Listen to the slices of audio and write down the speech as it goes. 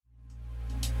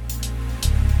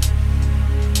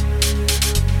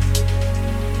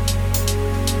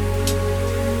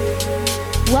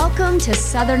Welcome to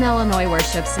Southern Illinois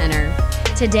Worship Center.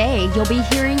 Today, you'll be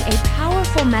hearing a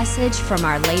powerful message from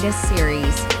our latest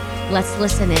series. Let's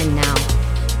listen in now.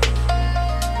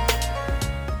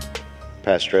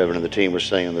 Pastor Evan and the team were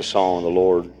singing the song, "The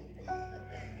Lord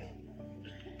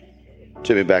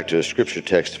took me back to a scripture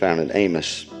text found in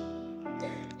Amos.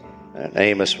 And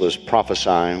Amos was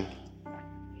prophesying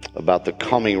about the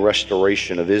coming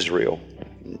restoration of Israel.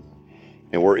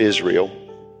 And we're Israel.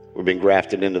 We've been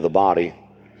grafted into the body.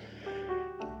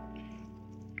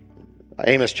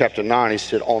 Amos chapter 9, he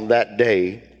said, "On that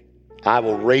day, I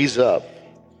will raise up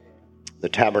the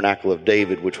tabernacle of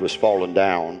David, which was fallen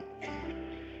down,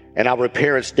 and I'll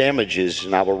repair its damages,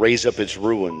 and I will raise up its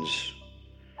ruins,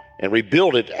 and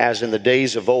rebuild it as in the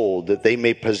days of old, that they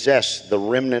may possess the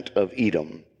remnant of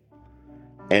Edom,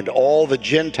 and all the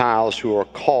Gentiles who are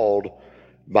called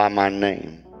by my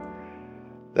name,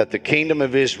 that the kingdom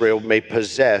of Israel may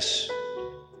possess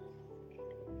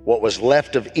what was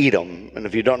left of Edom." And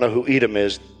if you don't know who Edom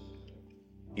is,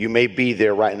 you may be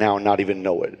there right now and not even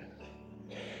know it.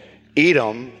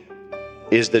 Edom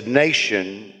is the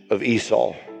nation of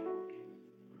Esau.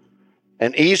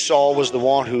 And Esau was the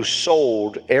one who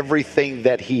sold everything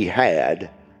that he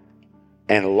had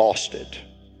and lost it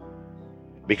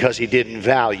because he didn't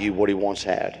value what he once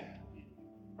had.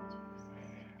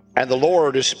 And the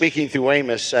Lord is speaking through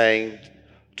Amos saying,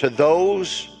 to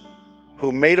those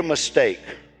who made a mistake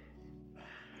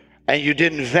and you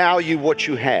didn't value what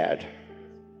you had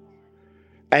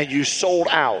and you sold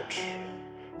out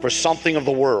for something of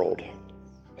the world,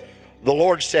 the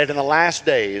Lord said in the last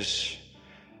days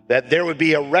that there would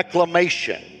be a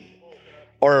reclamation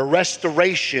or a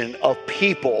restoration of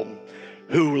people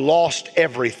who lost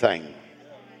everything.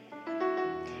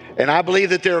 And I believe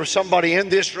that there is somebody in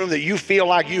this room that you feel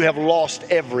like you have lost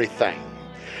everything.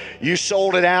 You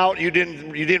sold it out. You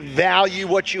didn't value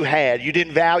what you had. You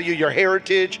didn't value your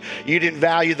heritage. You didn't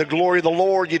value the glory of the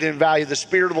Lord. You didn't value the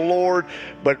Spirit of the Lord.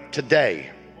 But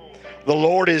today, the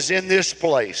Lord is in this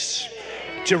place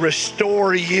to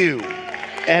restore you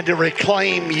and to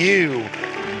reclaim you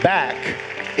back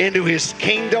into His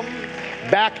kingdom,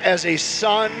 back as a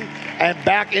son, and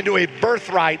back into a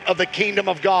birthright of the kingdom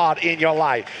of God in your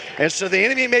life. And so the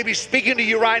enemy may be speaking to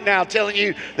you right now, telling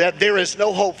you that there is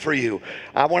no hope for you.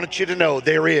 I wanted you to know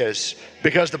there is,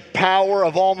 because the power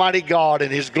of Almighty God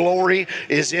and His glory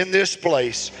is in this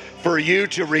place for you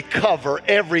to recover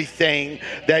everything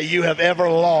that you have ever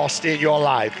lost in your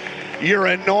life. Your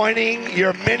anointing,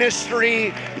 your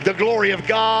ministry, the glory of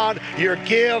God, your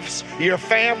gifts, your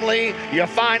family, your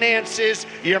finances,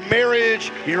 your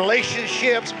marriage, your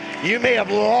relationships. You may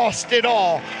have lost it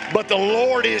all, but the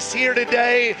Lord is here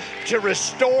today to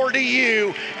restore to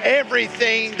you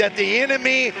everything that the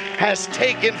enemy has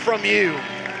taken from you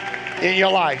in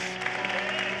your life.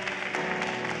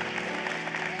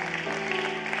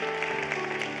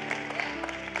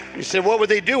 You said, what would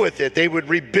they do with it? They would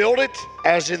rebuild it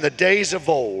as in the days of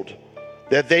old,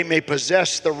 that they may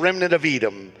possess the remnant of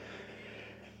Edom.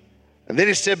 And then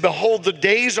he said, behold, the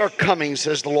days are coming,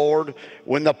 says the Lord,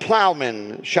 when the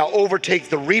plowman shall overtake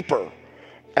the reaper,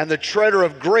 and the treader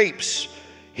of grapes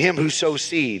him who sows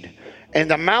seed. And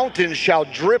the mountains shall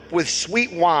drip with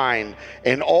sweet wine,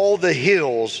 and all the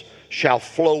hills shall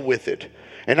flow with it.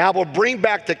 And I will bring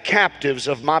back the captives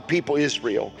of my people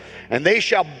Israel, and they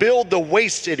shall build the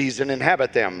waste cities and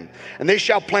inhabit them. And they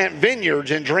shall plant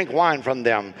vineyards and drink wine from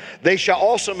them. They shall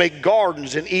also make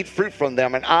gardens and eat fruit from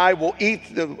them. And I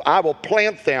will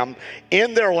plant them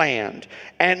in their land.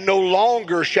 And no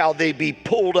longer shall they be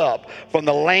pulled up from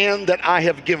the land that I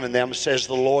have given them, says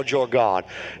the Lord your God.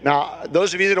 Now,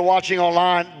 those of you that are watching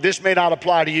online, this may not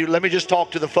apply to you. Let me just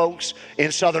talk to the folks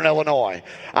in Southern Illinois.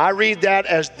 I read that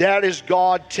as that is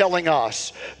God telling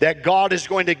us that God is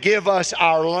going to give us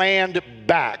our land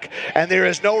back. And there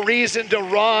is no reason to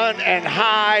run and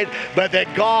hide, but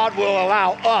that God will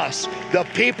allow us, the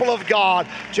people of God,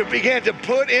 to begin to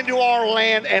put into our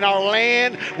land, and our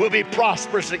land will be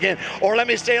prosperous again. Or let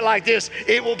me say it like this: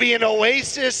 it will be an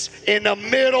oasis in the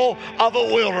middle of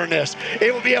a wilderness.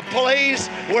 It will be a place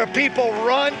where people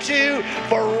run to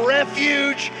for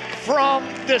refuge from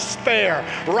despair.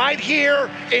 Right here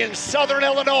in Southern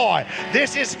Illinois,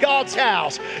 this is God's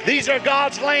house. These are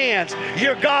God's lands.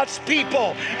 You're God's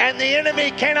people, and the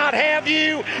enemy cannot have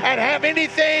you and have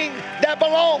anything that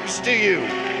belongs to you.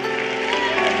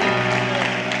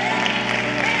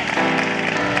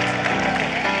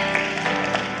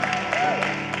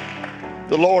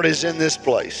 The Lord is in this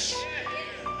place.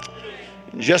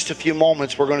 In just a few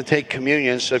moments, we're going to take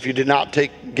communion. So if you did not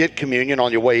get communion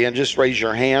on your way in, just raise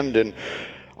your hand, and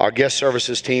Our guest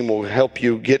services team will help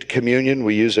you get communion.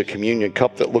 We use a communion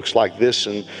cup that looks like this,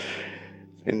 and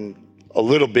in a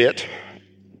little bit,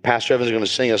 Pastor Evans is going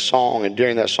to sing a song, and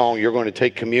during that song, you're going to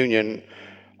take communion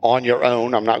on your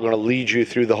own. I'm not going to lead you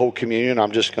through the whole communion.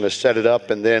 I'm just going to set it up,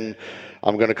 and then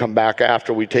I'm going to come back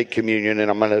after we take communion,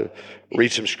 and I'm going to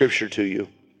read some scripture to you.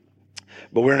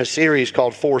 But we're in a series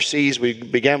called 4 C's. We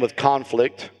began with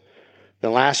conflict.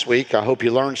 Then last week, I hope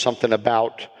you learned something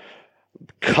about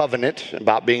covenant,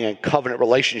 about being in a covenant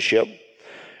relationship.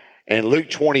 And Luke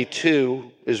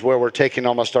 22 is where we're taking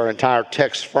almost our entire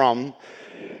text from.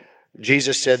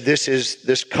 Jesus said,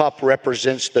 this cup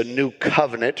represents the new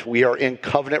covenant. We are in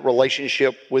covenant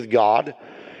relationship with God.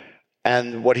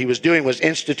 And what he was doing was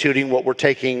instituting what we're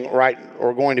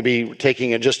going to be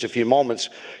taking in just a few moments,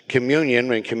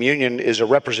 communion. And communion is a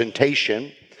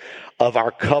representation of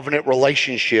our covenant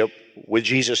relationship with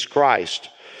Jesus Christ.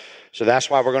 So that's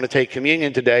why we're going to take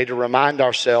communion today, to remind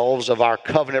ourselves of our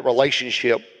covenant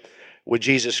relationship with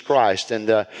Jesus Christ.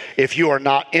 And if you are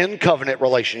not in covenant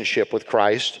relationship with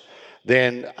Christ,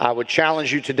 then I would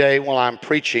challenge you today while I'm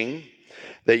preaching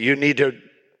that you need to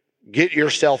get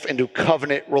yourself into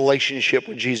covenant relationship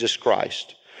with Jesus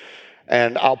Christ.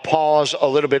 And I'll pause a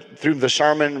little bit through the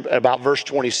sermon about verse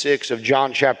 26 of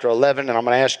John chapter 11, and I'm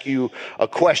going to ask you a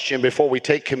question before we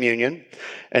take communion.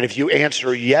 And if you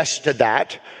answer yes to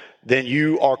that, then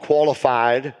you are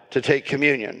qualified to take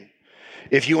communion.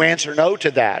 If you answer no to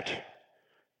that,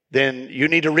 then you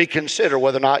need to reconsider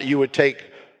whether or not you would take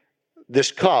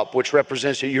this cup, which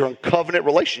represents that you're in covenant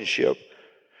relationship.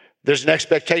 There's an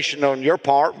expectation on your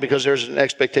part, because there's an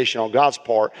expectation on God's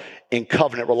part, in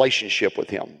covenant relationship with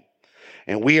him.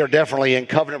 And we are definitely in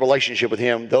covenant relationship with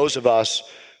him, those of us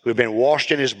who have been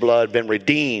washed in his blood, been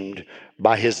redeemed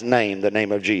by his name, the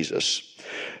name of Jesus.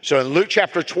 So in Luke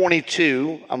chapter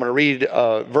 22, I'm going to read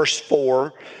verse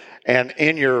 4. And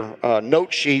in your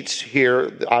note sheets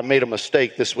here, I made a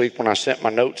mistake this week when I sent my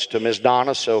notes to Ms.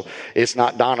 Donna. So it's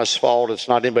not Donna's fault. It's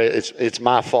not anybody. It's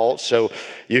my fault. So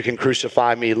you can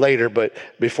crucify me later. But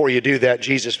before you do that,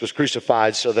 Jesus was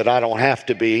crucified so that I don't have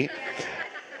to be.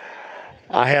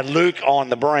 I had Luke on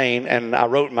the brain, and I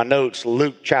wrote in my notes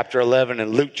Luke chapter 11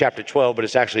 and Luke chapter 12, but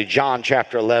it's actually John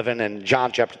chapter 11 and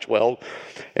John chapter 12.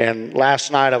 And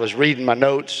last night I was reading my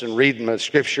notes and reading my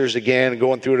scriptures again and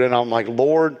going through it, and I'm like,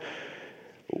 Lord,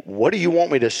 what do you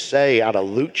want me to say out of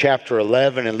Luke chapter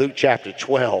 11 and Luke chapter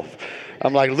 12?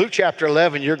 I'm like, Luke chapter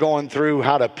 11, you're going through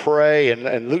how to pray,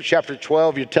 and Luke chapter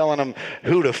 12, you're telling them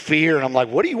who to fear. And I'm like,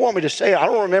 what do you want me to say? I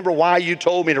don't remember why you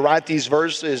told me to write these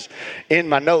verses in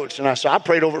my notes. And I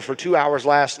prayed over it for 2 hours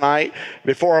last night.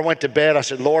 Before I went to bed, I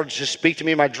said, Lord, just speak to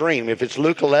me in my dream. If it's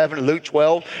Luke 11 and Luke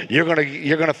 12, you're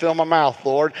gonna fill my mouth,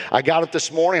 Lord. I got it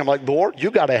this morning. I'm like, Lord,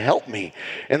 you got to help me.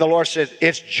 And the Lord said,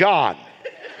 it's John.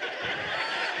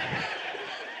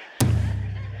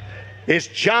 It's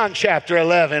John chapter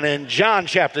 11 and John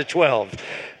chapter 12.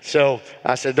 So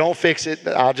I said, don't fix it.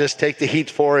 I'll just take the heat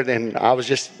for it. And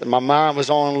my mind was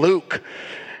on Luke.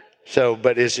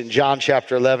 But it's in John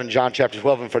chapter 11, John chapter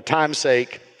 12. And for time's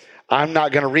sake, I'm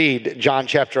not going to read John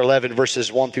chapter 11,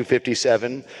 verses 1 through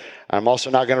 57. I'm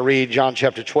also not going to read John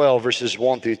chapter 12, verses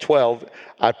 1 through 12.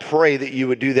 I pray that you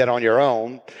would do that on your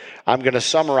own. I'm going to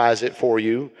summarize it for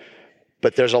you.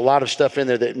 But there's a lot of stuff in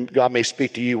there that God may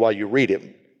speak to you while you read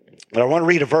it. But I want to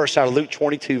read a verse out of Luke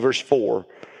 22, verse 4.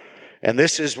 And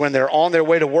this is when they're on their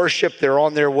way to worship. They're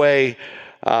on their way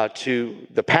to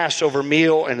the Passover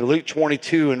meal. And Luke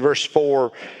 22 and verse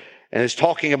 4, and it's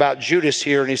talking about Judas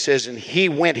here. And he says, and he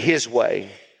went his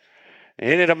way. And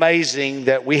isn't it amazing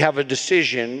that we have a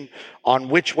decision on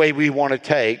which way we want to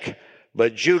take,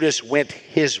 but Judas went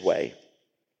his way.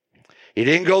 He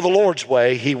didn't go the Lord's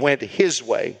way. He went his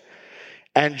way.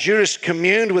 And Judas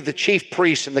communed with the chief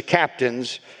priests and the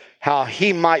captains, how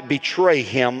he might betray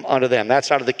him unto them.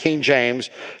 That's out of the King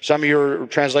James. Some of your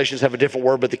translations have a different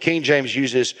word, but the King James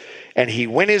uses, and he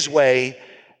went his way,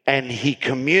 and he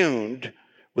communed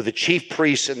with the chief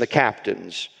priests and the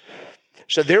captains.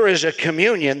 So there is a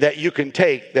communion that you can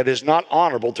take that is not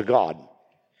honorable to God.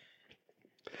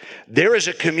 There is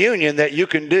a communion that you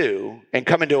can do and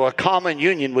come into a common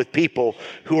union with people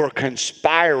who are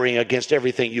conspiring against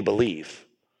everything you believe.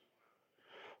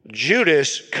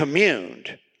 Judas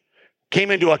communed, came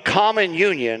into a common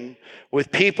union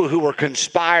with people who were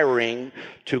conspiring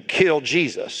to kill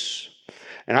Jesus.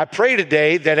 And I pray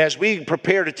today that as we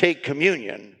prepare to take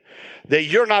communion, that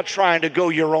you're not trying to go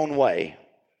your own way.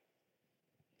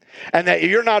 And that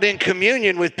you're not in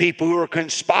communion with people who are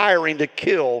conspiring to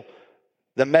kill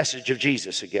the message of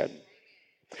Jesus again.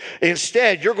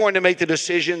 Instead, you're going to make the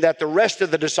decision that the rest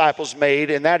of the disciples made,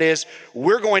 and that is,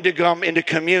 we're going to come into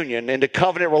communion, into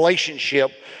covenant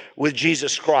relationship with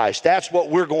Jesus Christ. That's what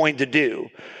we're going to do.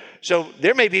 So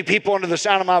there may be people under the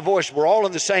sound of my voice. We're all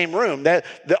in the same room.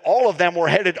 All of them were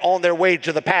headed on their way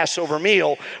to the Passover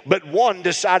meal, but one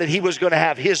decided he was going to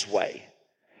have his way.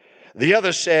 The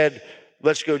other said,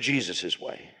 let's go Jesus'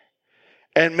 way.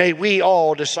 And may we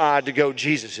all decide to go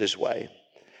Jesus' way.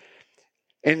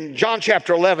 In John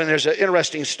chapter 11, there's an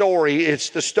interesting story. It's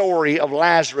the story of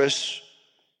Lazarus,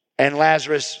 and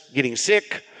Lazarus getting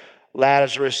sick,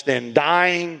 Lazarus then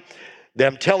dying,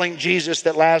 them telling Jesus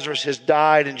that Lazarus has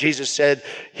died, and Jesus said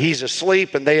he's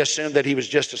asleep, and they assumed that he was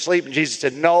just asleep, and Jesus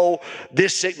said, no,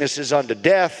 this sickness is unto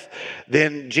death.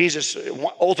 Then Jesus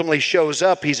ultimately shows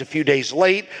up. He's a few days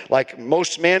late. Like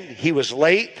most men, he was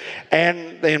late,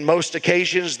 and in most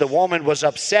occasions, the woman was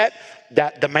upset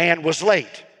that the man was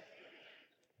late.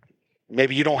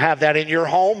 Maybe you don't have that in your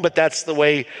home, but that's the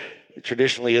way it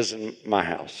traditionally is in my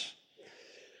house.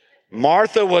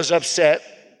 Martha was upset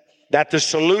that the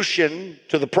solution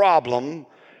to the problem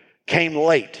came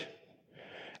late.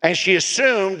 And she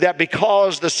assumed that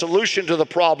because the solution to the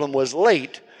problem was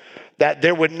late, that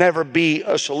there would never be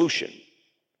a solution.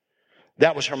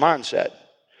 That was her mindset.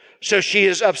 So she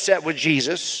is upset with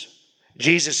Jesus.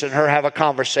 Jesus and her have a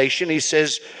conversation. He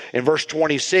says in verse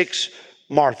 26,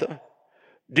 Martha,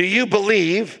 do you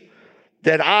believe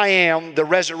that I am the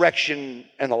resurrection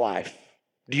and the life?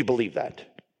 Do you believe that?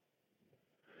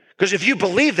 Because if you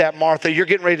believe that, Martha, you're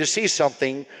getting ready to see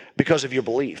something because of your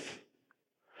belief.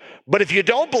 But if you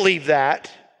don't believe that,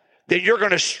 then you're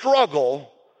going to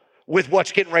struggle with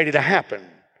what's getting ready to happen.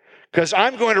 Because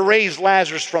I'm going to raise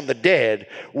Lazarus from the dead,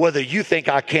 whether you think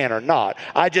I can or not.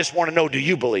 I just want to know, do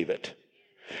you believe it?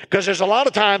 Because there's a lot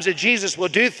of times that Jesus will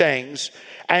do things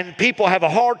and people have a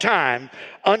hard time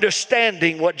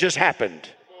understanding what just happened.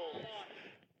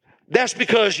 That's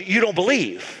because you don't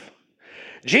believe.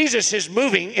 Jesus is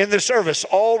moving in the service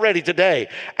already today.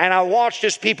 And I watched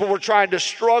as people were trying to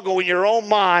struggle in your own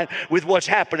mind with what's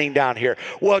happening down here.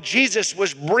 Well, Jesus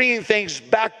was bringing things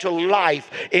back to life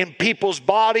in people's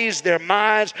bodies, their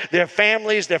minds, their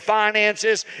families, their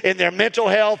finances, in their mental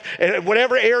health, and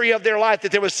whatever area of their life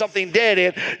that there was something dead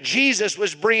in, Jesus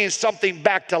was bringing something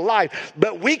back to life.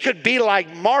 But we could be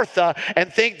like Martha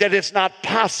and think that it's not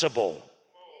possible.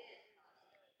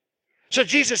 So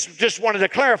Jesus just wanted to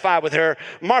clarify with her,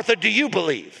 Martha, do you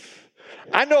believe?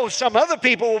 I know some other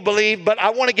people will believe, but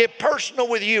I want to get personal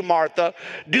with you, Martha.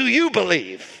 Do you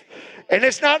believe? And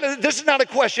this is not a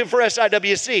question for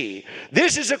SIWC.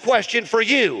 This is a question for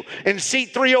you in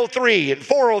seat 303 and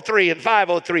 403 and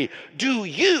 503. Do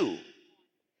you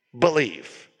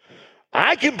believe?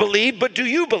 I can believe, but do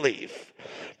you believe?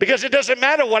 Because it doesn't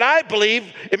matter what I believe,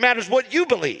 it matters what you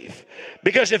believe.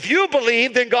 Because if you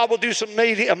believe, then God will do some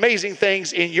amazing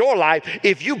things in your life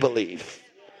if you believe.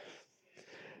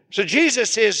 So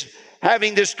Jesus is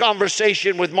having this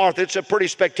conversation with Martha. It's a pretty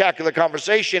spectacular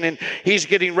conversation, and he's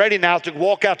getting ready now to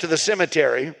walk out to the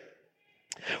cemetery,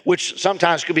 which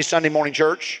sometimes could be Sunday morning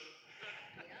church.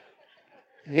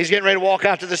 He's getting ready to walk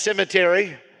out to the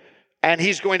cemetery, and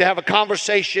he's going to have a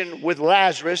conversation with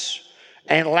Lazarus.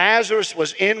 And Lazarus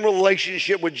was in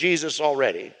relationship with Jesus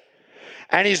already.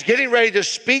 And he's getting ready to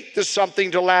speak to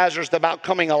something to Lazarus about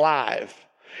coming alive.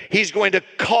 He's going to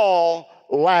call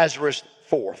Lazarus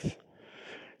forth.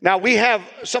 Now we have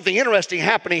something interesting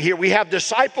happening here. We have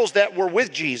disciples that were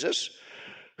with Jesus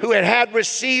who had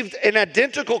received an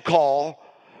identical call,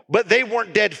 but they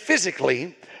weren't dead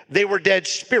physically. They were dead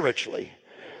spiritually.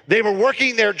 They were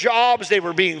working their jobs. They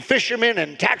were being fishermen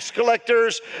and tax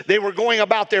collectors. They were going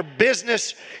about their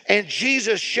business, and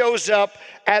Jesus shows up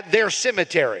at their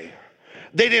cemetery.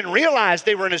 They didn't realize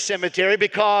they were in a cemetery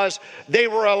because they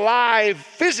were alive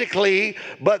physically,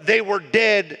 but they were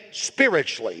dead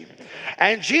spiritually.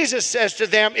 And Jesus says to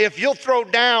them, if you'll throw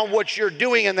down what you're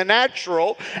doing in the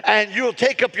natural and you'll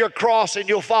take up your cross and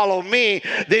you'll follow me,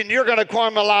 then you're going to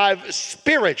come alive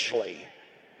spiritually.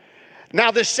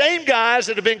 Now, the same guys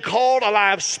that have been called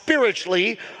alive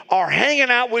spiritually are hanging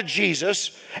out with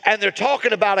Jesus, and they're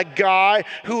talking about a guy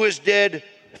who is dead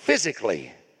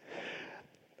physically.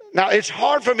 Now, it's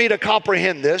hard for me to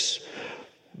comprehend this,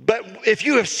 but if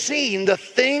you have seen the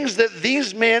things that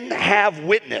these men have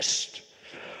witnessed,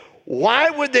 why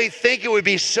would they think it would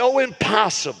be so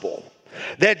impossible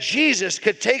that Jesus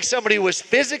could take somebody who was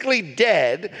physically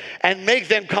dead and make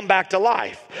them come back to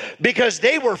life, because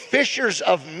they were fishers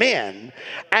of men,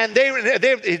 and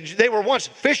they were once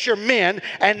fishermen,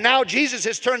 and now Jesus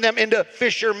has turned them into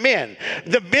fishermen.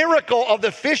 The miracle of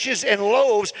the fishes and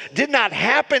loaves did not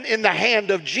happen in the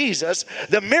hand of Jesus.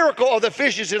 The miracle of the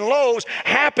fishes and loaves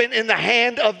happened in the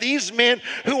hand of these men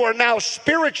who are now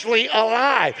spiritually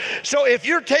alive. So if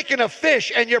you're taking a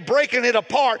fish and you're breaking it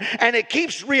apart and it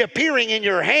keeps reappearing in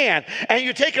your hand, and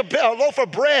you take a loaf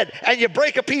of bread and you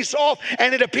break a piece off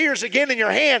and it appears again in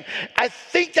your hand, I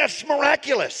think that's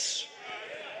miraculous.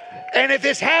 And if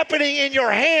it's happening in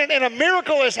your hand, and a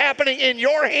miracle is happening in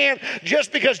your hand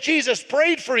just because Jesus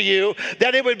prayed for you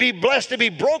that it would be blessed to be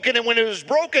broken, and when it was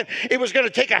broken, it was going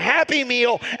to take a Happy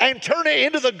Meal and turn it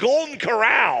into the Golden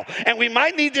Corral. And we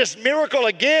might need this miracle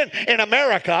again in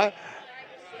America.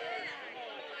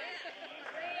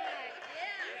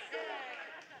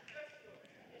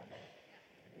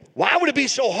 Why would it be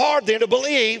so hard then to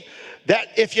believe that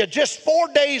if you just 4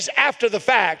 days after the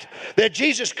fact that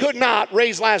Jesus could not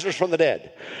raise Lazarus from the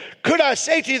dead? Could I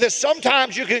say to you that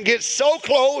sometimes you can get so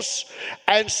close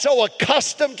and so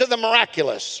accustomed to the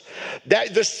miraculous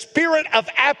that the spirit of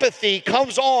apathy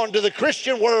comes on to the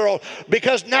Christian world,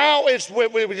 because now it's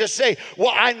we just say,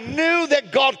 well, I knew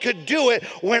that God could do it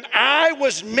when I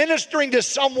was ministering to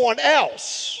someone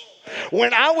else,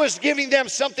 when I was giving them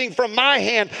something from my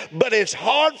hand, but it's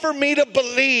hard for me to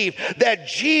believe that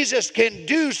Jesus can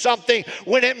do something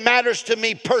when it matters to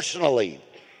me personally.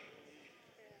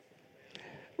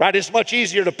 Right? It's much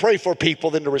easier to pray for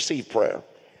people than to receive prayer.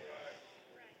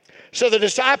 So the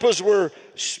disciples were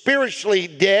spiritually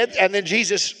dead, and then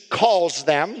Jesus calls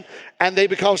them, and they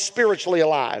become spiritually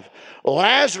alive.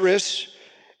 Lazarus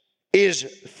is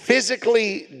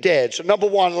physically dead. So number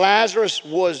one, Lazarus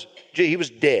was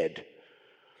dead.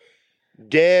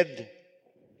 Dead.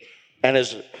 And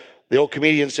as the old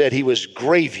comedian said, he was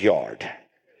graveyard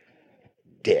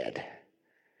dead.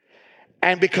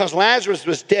 And because Lazarus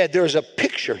was dead, there's a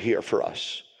picture here for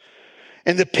us.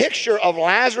 And the picture of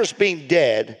Lazarus being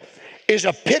dead is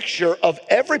a picture of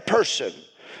every person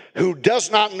who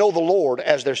does not know the Lord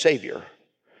as their Savior.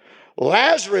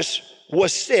 Lazarus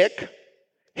was sick.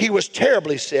 He was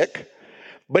terribly sick.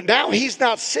 But now he's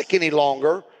not sick any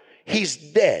longer. He's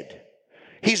dead.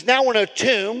 He's now in a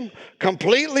tomb,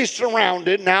 completely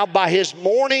surrounded now by his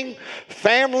mourning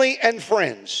family and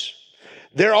friends.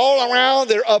 They're all around.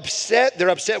 They're upset. They're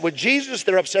upset with Jesus.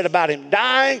 They're upset about him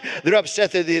dying. They're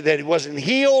upset that he wasn't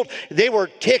healed. They were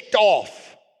ticked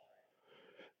off.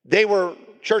 They were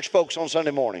church folks on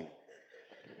Sunday morning.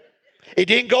 It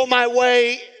didn't go my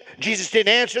way. Jesus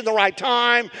didn't answer in the right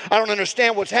time. I don't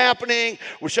understand what's happening.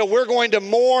 So we're going to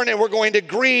mourn and we're going to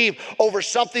grieve over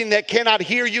something that cannot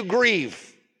hear you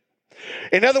grieve.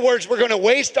 In other words, we're going to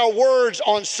waste our words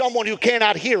on someone who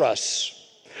cannot hear us.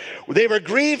 They were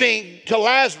grieving to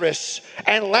Lazarus,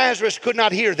 and Lazarus could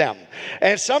not hear them.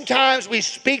 And sometimes we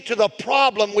speak to the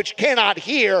problem which cannot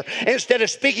hear instead of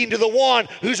speaking to the one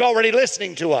who's already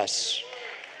listening to us.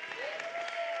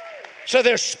 So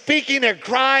they're speaking, they're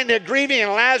crying, they're grieving,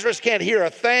 and Lazarus can't hear a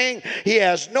thing. He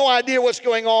has no idea what's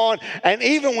going on. And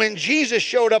even when Jesus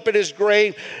showed up at his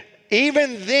grave,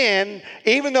 even then,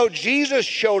 even though Jesus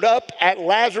showed up at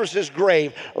Lazarus'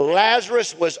 grave,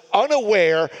 Lazarus was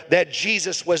unaware that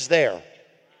Jesus was there.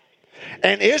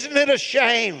 And isn't it a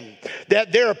shame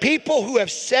that there are people who have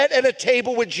sat at a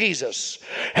table with Jesus,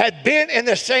 had been in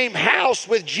the same house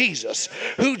with Jesus,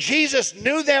 who Jesus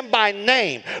knew them by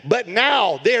name, but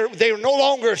now they're no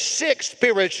longer sick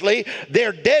spiritually,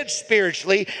 they're dead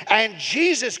spiritually, and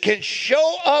Jesus can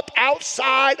show up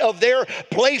outside of their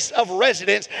place of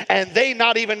residence and they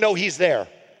not even know he's there.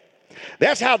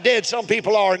 That's how dead some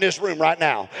people are in this room right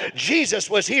now. Jesus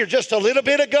was here just a little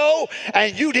bit ago,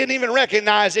 and you didn't even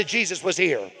recognize that Jesus was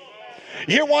here.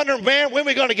 You're wondering, man, when are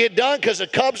we going to get done because the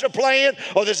Cubs are playing,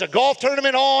 or there's a golf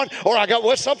tournament on, or I got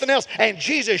what's something else. And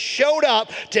Jesus showed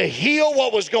up to heal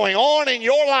what was going on in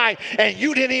your life, and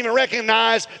you didn't even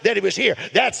recognize that he was here.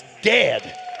 That's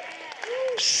dead.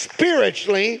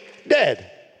 Spiritually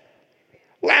dead.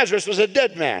 Lazarus was a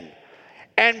dead man.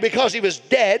 And because he was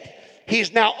dead,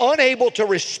 he's now unable to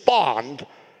respond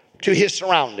to his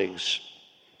surroundings.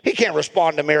 He can't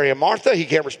respond to Mary and Martha. He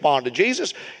can't respond to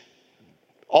Jesus.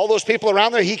 All those people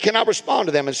around there, he cannot respond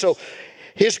to them. And so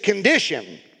his condition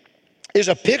is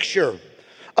a picture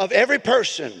of every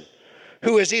person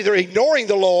who is either ignoring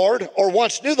the Lord or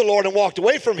once knew the Lord and walked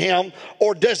away from him,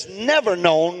 or does never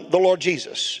known the Lord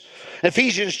Jesus.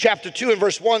 Ephesians chapter 2 and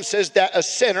verse 1 says that a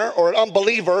sinner or an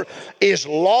unbeliever is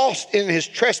lost in his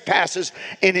trespasses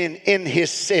and in his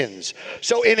sins.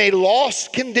 So in a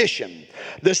lost condition,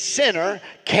 the sinner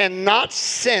cannot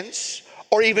sense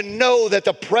or even know that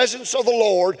the presence of the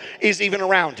Lord is even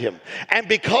around him. And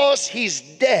because he's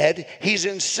dead, he's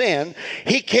in sin,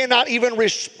 he cannot even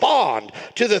respond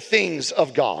to the things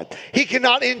of God. He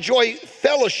cannot enjoy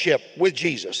fellowship with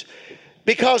Jesus.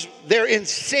 Because they're in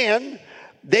sin,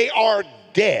 they are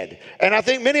dead. And I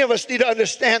think many of us need to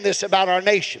understand this about our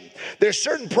nation. There's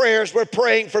certain prayers we're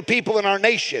praying for people in our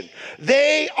nation.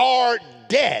 They are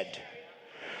dead.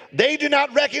 They do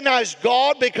not recognize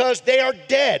God because they are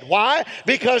dead. Why?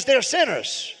 Because they're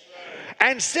sinners.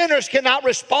 And sinners cannot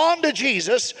respond to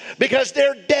Jesus because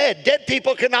they're dead. Dead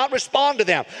people cannot respond to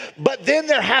them. But then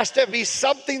there has to be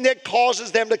something that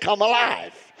causes them to come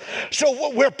alive.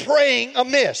 So we're praying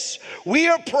amiss. We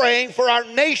are praying for our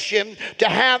nation to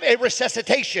have a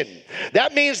resuscitation.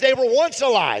 That means they were once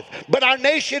alive, but our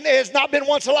nation has not been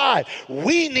once alive.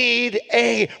 We need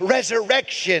a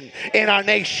resurrection in our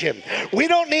nation. We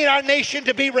don't need our nation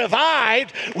to be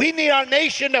revived. We need our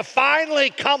nation to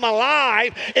finally come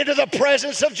alive into the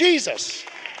presence of Jesus.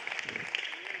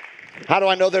 How do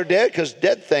I know they're dead? Because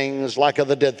dead things like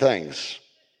other dead things.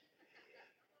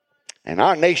 And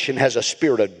our nation has a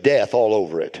spirit of death all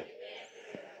over it.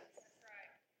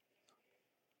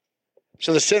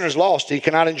 So the sinner's lost. He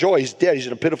cannot enjoy. He's dead. He's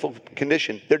in a pitiful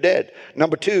condition. They're dead.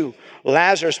 Number two,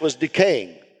 Lazarus was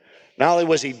decaying. Not only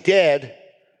was he dead,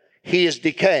 he is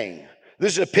decaying.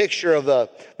 This is a picture of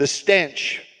the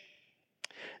stench.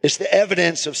 It's the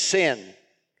evidence of sin.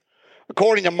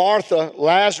 According to Martha,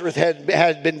 Lazarus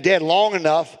had been dead long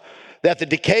enough that the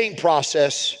decaying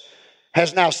process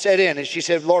has now set in. And she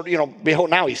said, Lord, behold,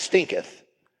 now he stinketh.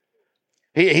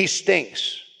 He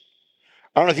stinks.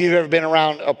 I don't know if you've ever been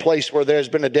around a place where there's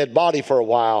been a dead body for a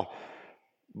while,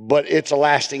 but it's a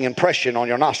lasting impression on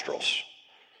your nostrils. She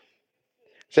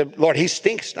said, Lord, he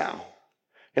stinks now.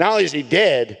 And not only is he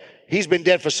dead, he's been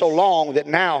dead for so long that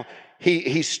now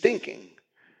he's stinking.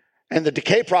 And the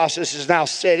decay process is now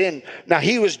set in. Now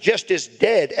he was just as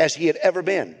dead as he had ever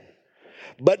been.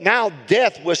 But now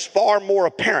death was far more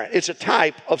apparent. It's a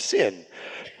type of sin.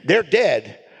 They're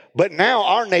dead, but now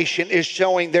our nation is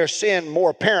showing their sin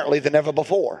more apparently than ever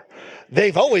before.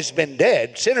 They've always been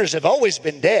dead. Sinners have always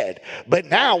been dead. But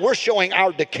now we're showing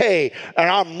our decay and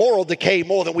our moral decay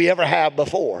more than we ever have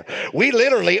before. We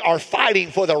literally are fighting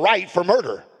for the right for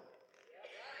murder.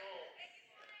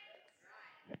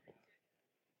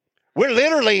 We're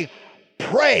literally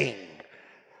praying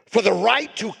for the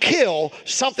right to kill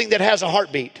something that has a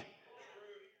heartbeat.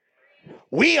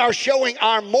 We are showing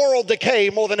our moral decay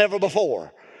more than ever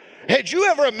before. Had you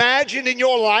ever imagined in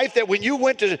your life that when you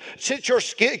went to send your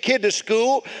kid to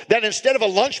school, that instead of a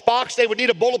lunchbox, they would need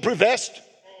a bulletproof vest?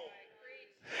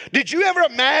 Did you ever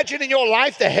imagine in your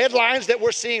life the headlines that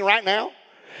we're seeing right now?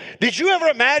 Did you ever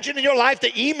imagine in your life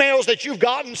the emails that you've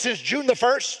gotten since June the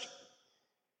 1st?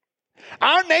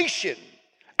 Our nation,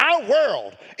 our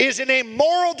world is in a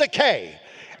moral decay,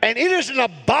 and it is an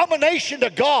abomination to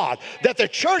God that the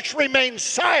church remains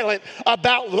silent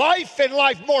about life and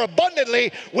life more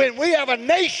abundantly when we have a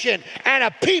nation and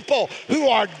a people who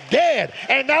are dead.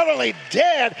 And not only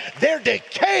dead, they're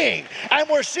decaying. And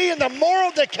we're seeing the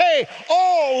moral decay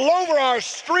all over our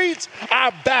streets,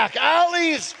 our back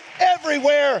alleys,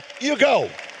 everywhere you go.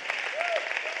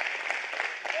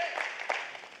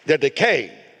 They're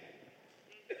decaying.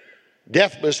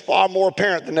 Death was far more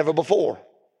apparent than ever before.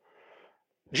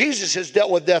 Jesus has dealt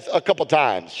with death a couple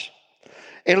times.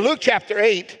 In Luke chapter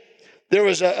 8, there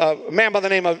was a man by the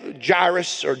name of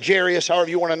Jairus, or Jairus, however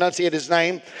you want to enunciate his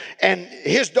name, and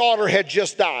his daughter had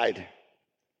just died.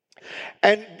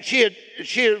 And she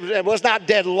was not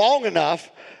dead long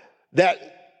enough that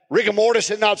rigor mortis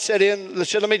had not set in.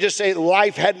 So let me just say,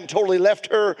 life hadn't totally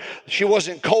left her. She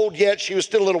wasn't cold yet. She was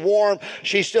still a little warm.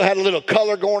 She still had a little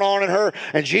color going on in her.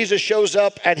 And Jesus shows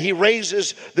up and he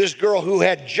raises this girl who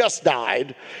had just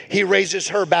died. He raises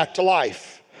her back to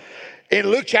life. In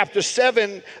Luke chapter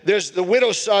 7, there's the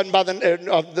widow's son by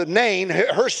the Nain,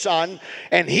 her son,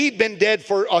 and he'd been dead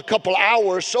for a couple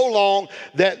hours, so long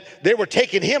that they were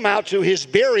taking him out to his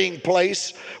burying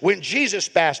place when Jesus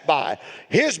passed by.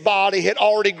 His body had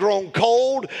already grown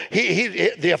cold.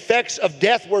 The effects of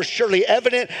death were surely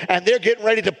evident, and they're getting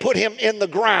ready to put him in the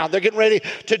ground. They're getting ready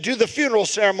to do the funeral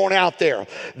ceremony out there.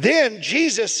 Then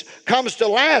Jesus comes to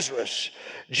Lazarus.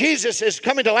 Jesus is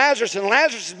coming to Lazarus, and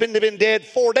Lazarus has been dead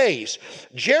 4 days.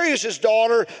 Jairus'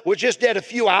 daughter was just dead a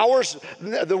few hours.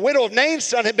 The widow of Nain's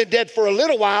son had been dead for a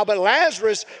little while, but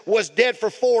Lazarus was dead for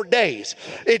 4 days.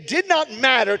 It did not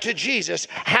matter to Jesus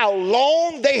how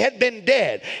long they had been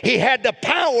dead. He had the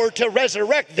power to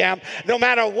resurrect them, no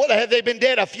matter what, had they been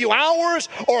dead a few hours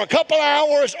or a couple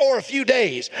hours or a few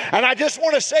days. And I just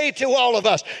want to say to all of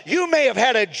us, you may have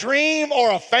had a dream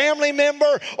or a family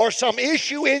member or some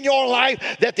issue in your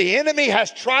life that the enemy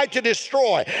has tried to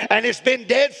destroy, and it's been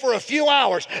dead for a few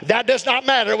hours. That does not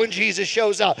matter when Jesus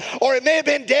shows up. Or it may have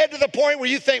been dead to the point where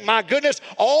you think, my goodness,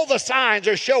 all the signs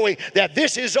are showing that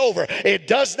this is over. It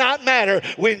does not matter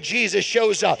when Jesus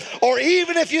shows up. Or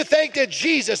even if you think that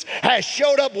Jesus has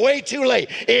showed up way too late,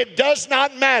 it does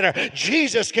not matter.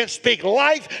 Jesus can speak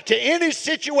life to any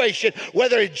situation,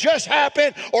 whether it just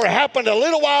happened or happened a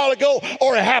little while ago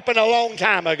or it happened a long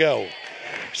time ago.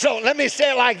 So let me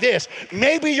say it like this.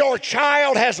 Maybe your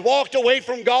child has walked away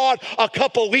from God a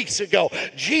couple weeks ago.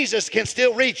 Jesus can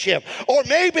still reach him. Or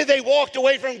maybe they walked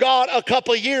away from God a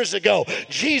couple years ago.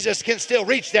 Jesus can still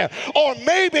reach them. Or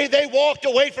maybe they walked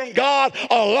away from God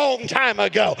a long time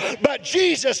ago. But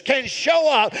Jesus can show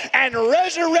up and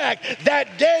resurrect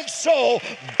that dead soul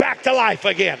back to life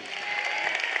again.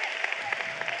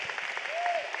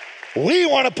 We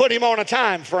want to put him on a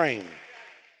time frame.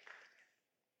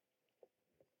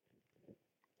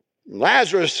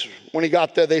 Lazarus, when he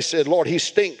got there, they said, Lord, he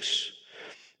stinks.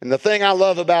 And the thing I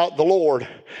love about the Lord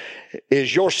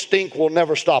is your stink will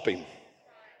never stop him.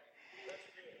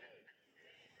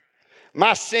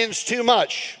 My sin's too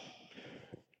much.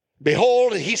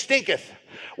 Behold, he stinketh.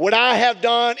 What I have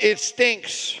done, it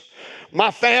stinks.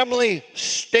 My family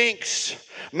stinks.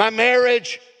 My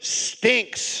marriage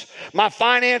stinks. My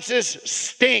finances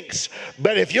stinks.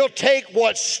 But if you'll take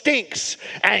what stinks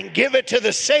and give it to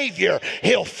the Savior,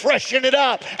 he'll freshen it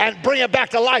up and bring it back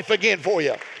to life again for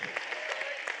you.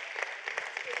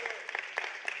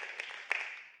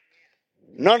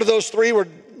 None of those three were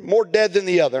more dead than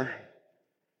the other,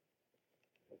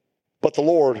 but the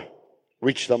Lord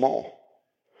reached them all.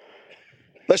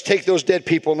 Let's take those dead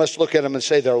people and let's look at them and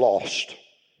say they're lost.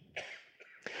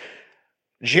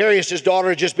 Jairus' daughter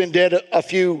had just been dead a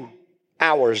few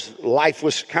hours. Life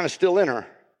was kind of still in her.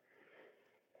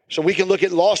 So we can look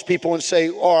at lost people and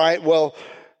say, all right, well,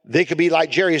 they could be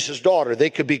like Jairus' daughter. They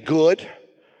could be good.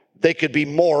 They could be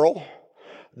moral.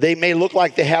 They may look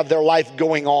like they have their life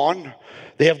going on.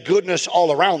 They have goodness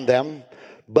all around them.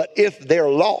 But if they're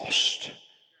lost,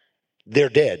 they're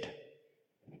dead.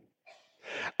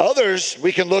 Others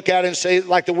we can look at and say,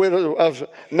 like the widow of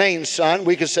Nain's son,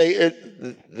 we can say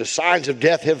the signs of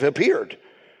death have appeared.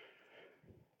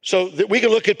 So that we can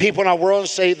look at people in our world and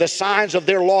say the signs of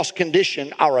their lost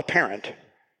condition are apparent.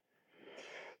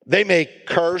 They may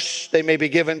curse. They may be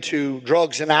given to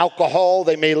drugs and alcohol.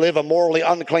 They may live a morally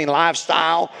unclean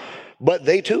lifestyle. But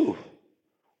they too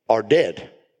are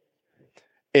dead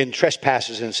in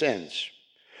trespasses and sins.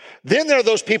 Then there are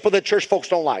those people that church folks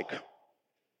don't like.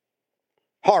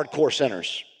 Hardcore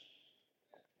sinners.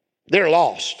 They're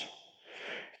lost.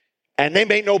 And they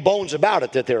make no bones about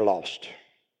it that they're lost.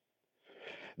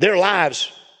 Their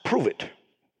lives prove it.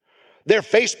 Their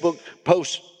Facebook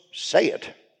posts say it.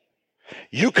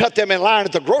 You cut them in line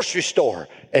at the grocery store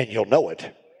and you'll know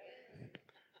it.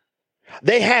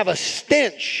 They have a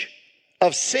stench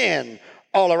of sin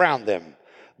all around them.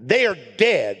 They are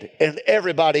dead and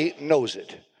everybody knows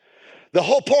it. The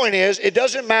whole point is, it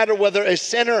doesn't matter whether a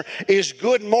sinner is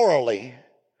good morally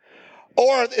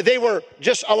or they were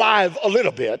just alive a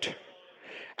little bit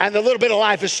and the little bit of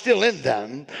life is still in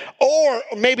them. Or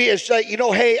maybe it's like,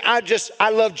 hey, I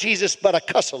love Jesus, but I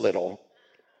cuss a little.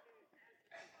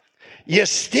 You're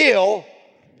still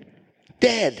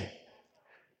dead.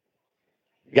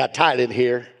 You got tight in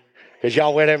here because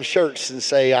y'all wear them shirts and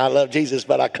say, I love Jesus,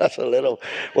 but I cuss a little.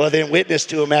 Well, then witness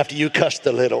to him after you cussed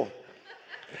a little.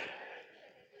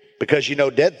 Because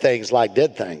dead things like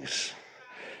dead things.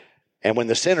 And when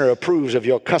the sinner approves of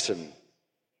your cussing,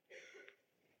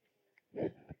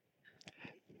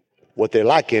 what they're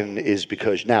liking is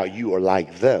because now you are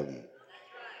like them.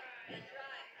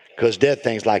 Because dead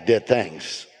things like dead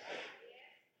things.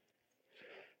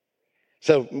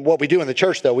 So what we do in the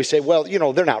church, though, we say, well,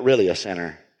 they're not really a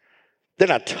sinner. They're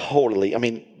not totally,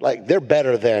 they're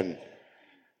better than,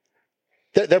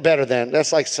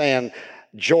 that's like saying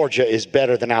Georgia is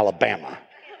better than Alabama.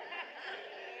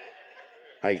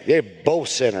 Like, they're both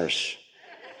sinners.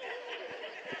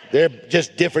 They're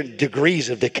just different degrees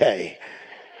of decay.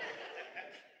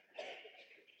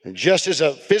 And just as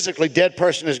a physically dead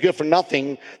person is good for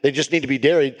nothing, they just need to be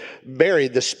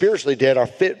buried. The spiritually dead are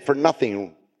fit for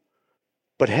nothing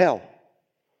but hell.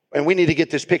 And we need to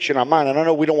get this picture in our mind. And I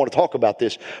know we don't want to talk about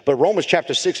this, but Romans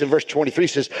chapter 6 and verse 23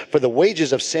 says, for the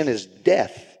wages of sin is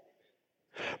death.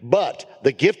 But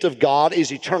the gift of God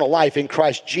is eternal life in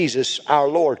Christ Jesus our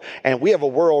Lord. And we have a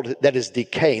world that is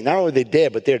decaying. Not only are they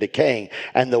dead, but they're decaying.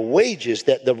 And the wages,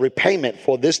 that the repayment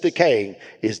for this decaying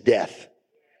is death.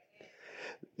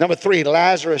 Number 3,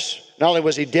 Lazarus, not only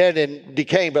was he dead and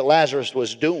decaying, but Lazarus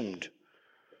was doomed.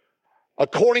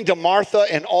 According to Martha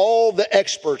and all the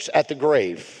experts at the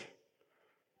grave,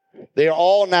 they are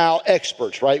all now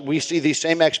experts, right? We see these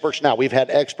same experts now. We've had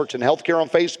experts in healthcare on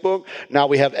Facebook. Now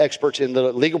we have experts in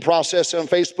the legal process on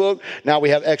Facebook. Now we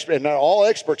have experts, and they're all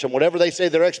experts in whatever they say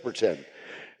they're experts in.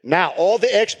 Now, all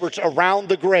the experts around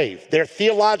the grave, they're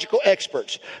theological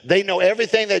experts. They know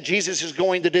everything that Jesus is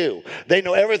going to do. They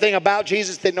know everything about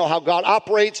Jesus. They know how God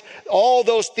operates. All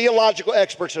those theological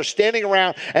experts are standing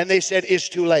around, and they said, it's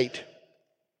too late.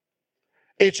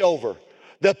 It's over.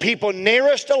 The people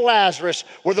nearest to Lazarus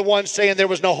were the ones saying there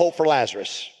was no hope for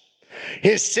Lazarus.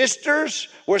 His sisters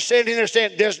were standing there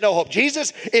saying, there's no hope.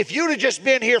 Jesus, if you'd have just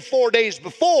been here 4 days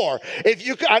before, if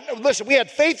you could, listen, we had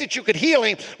faith that you could heal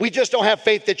him. We just don't have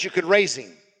faith that you could raise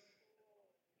him.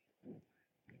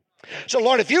 So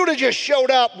Lord, if you would have just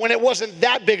showed up when it wasn't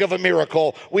that big of a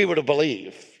miracle, we would have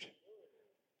believed.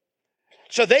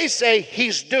 So they say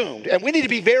he's doomed. And we need to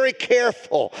be very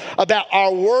careful about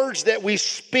our words that we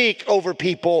speak over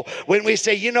people when we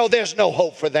say, you know, there's no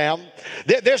hope for them.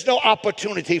 There's no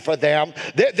opportunity for them.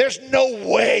 There's no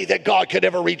way that God could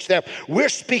ever reach them. We're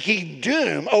speaking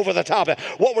doom over the top of it.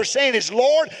 What we're saying is,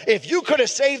 Lord, if you could have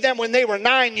saved them when they were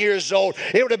 9 years old,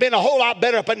 it would have been a whole lot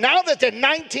better. But now that they're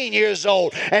 19 years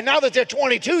old and now that they're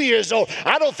 22 years old,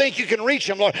 I don't think you can reach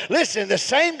them, Lord. Listen, the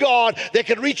same God that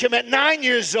could reach them at 9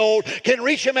 years old can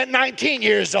reach him at 19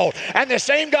 years old. And the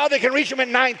same God that can reach him at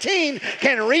 19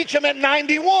 can reach him at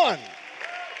 91.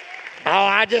 Oh,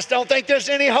 I just don't think there's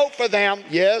any hope for them.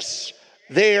 Yes,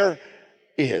 there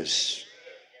is.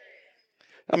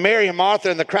 Now, Mary and Martha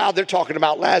and the crowd, they're talking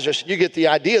about Lazarus. You get the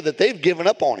idea that they've given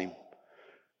up on him.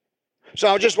 So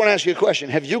I just want to ask you a question.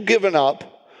 Have you given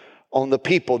up on the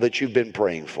people that you've been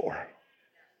praying for?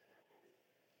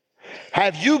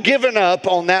 Have you given up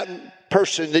on that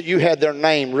person that you had their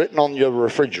name written on your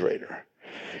refrigerator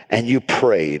and you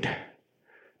prayed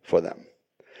for them?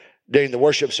 During the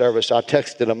worship service, I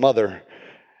texted a mother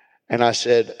and I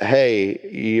said, hey,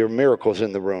 your miracle's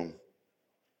in the room.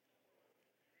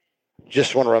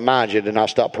 Just want to remind you to not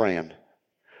stop praying.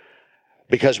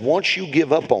 Because once you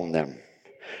give up on them,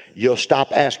 you'll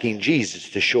stop asking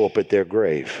Jesus to show up at their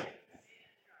grave.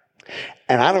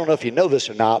 And I don't know if you know this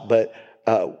or not, but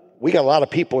we got a lot of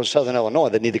people in Southern Illinois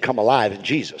that need to come alive in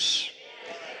Jesus.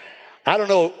 I don't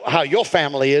know how your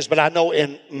family is, but I know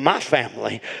in my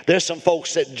family, there's some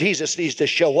folks that Jesus needs to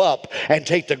show up and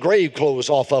take the grave clothes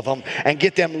off of them and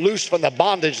get them loose from the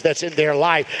bondage that's in their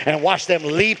life and watch them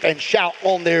leap and shout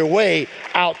on their way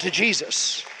out to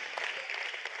Jesus.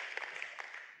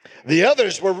 The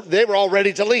others they were all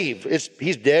ready to leave.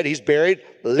 He's dead, he's buried,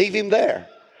 leave him there.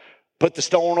 Put the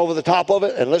stone over the top of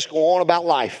it and let's go on about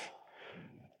life.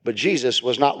 But Jesus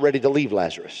was not ready to leave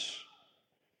Lazarus.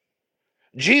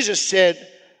 Jesus said,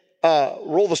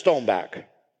 roll the stone back.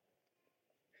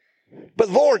 But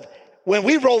Lord, when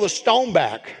we roll the stone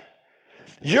back,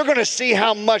 you're going to see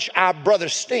how much our brother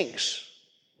stinks.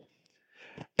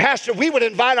 Pastor, we would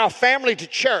invite our family to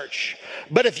church,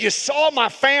 but if you saw my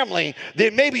family,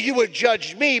 then maybe you would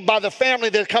judge me by the family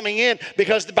that's coming in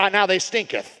because by now they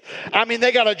stinketh. I mean,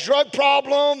 they got a drug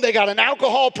problem. They got an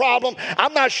alcohol problem.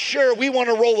 I'm not sure we want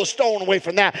to roll the stone away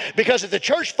from that because if the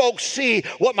church folks see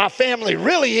what my family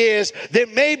really is,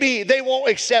 then maybe they won't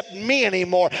accept me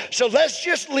anymore. So let's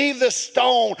just leave the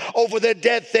stone over the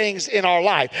dead things in our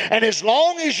life. And as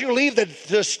long as you leave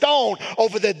the stone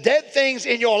over the dead things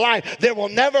in your life, there will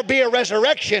never be a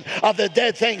resurrection of the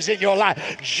dead things in your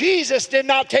life. Jesus did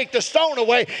not take the stone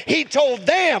away. He told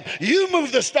them, you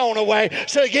move the stone away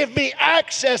so give me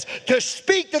access to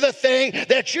speak to the thing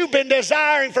that you've been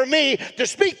desiring for me to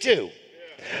speak to.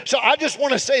 So I just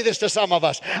want to say this to some of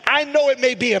us. I know it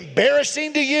may be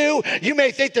embarrassing to you. You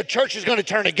may think the church is going to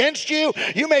turn against you.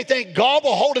 You may think God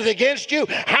will hold it against you.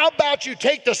 How about you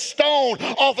take the stone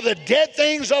off of the dead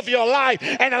things of your life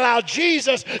and allow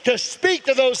Jesus to speak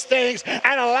to those things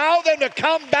and allow them to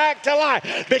come back to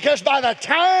life? Because by the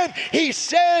time he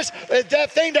says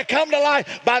that thing to come to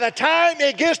life, by the time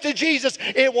it gets to Jesus,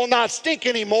 it will not stink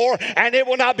anymore and it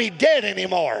will not be dead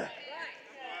anymore.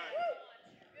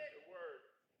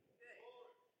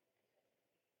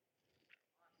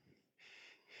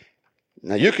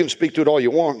 Now, you can speak to it all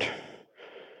you want,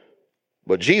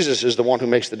 but Jesus is the one who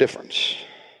makes the difference.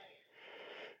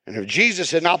 And if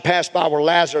Jesus had not passed by where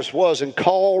Lazarus was and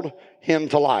called him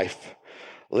to life,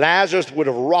 Lazarus would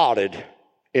have rotted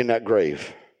in that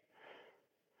grave.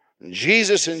 And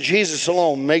Jesus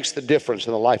alone makes the difference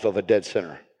in the life of a dead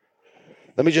sinner.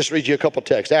 Let me just read you a couple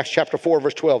texts. Acts chapter 4,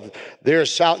 verse 12.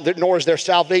 Nor is there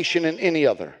salvation in any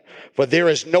other, for there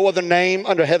is no other name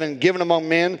under heaven given among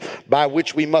men by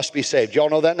which we must be saved. Y'all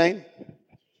know that name?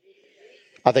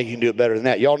 I think you can do it better than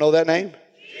that. Y'all know that name?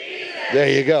 Jesus. There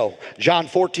you go. John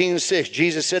 14:6.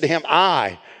 Jesus said to him,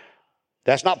 I,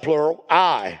 that's not plural,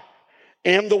 I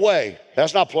am the way,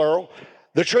 that's not plural,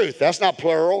 the truth, that's not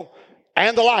plural,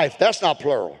 and the life, that's not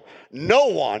plural. No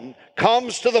one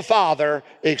comes to the Father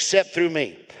except through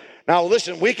me. Now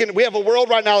listen, we have a world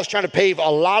right now that's trying to pave a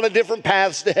lot of different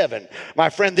paths to heaven. My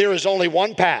friend, there is only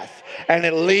one path, and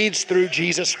it leads through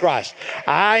Jesus Christ.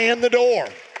 I am the door.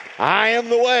 I am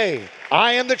the way.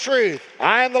 I am the truth.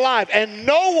 I am the life. And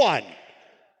no one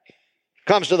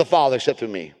comes to the Father except through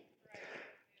me.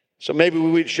 So maybe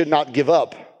we should not give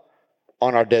up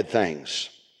on our dead things.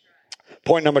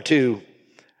 Point number 2.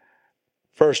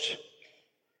 First,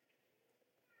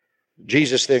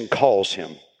 Jesus then calls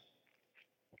him.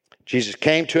 Jesus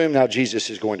came to him, now Jesus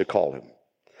is going to call him.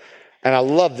 And I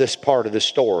love this part of this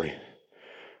story.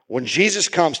 When Jesus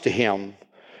comes to him,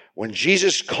 when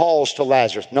Jesus calls to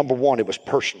Lazarus, number one, it was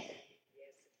personal.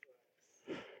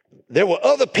 There were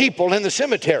other people in the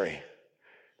cemetery.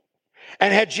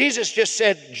 And had Jesus just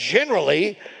said,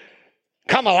 generally,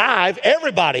 come alive,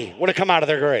 everybody would have come out of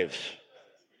their graves.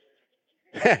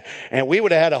 And we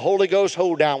would have had a Holy Ghost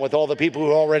hold down with all the people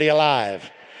who are already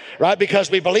alive. Right? Because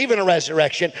we believe in a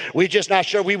resurrection. We're just not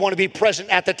sure we want to be present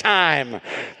at the time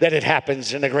that it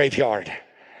happens in the graveyard.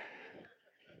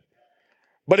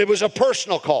 But it was a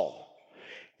personal call.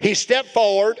 He stepped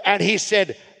forward and he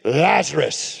said,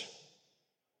 Lazarus.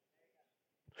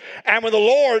 And when the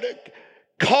Lord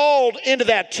called into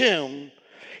that tomb,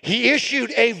 he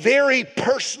issued a very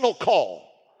personal call.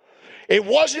 It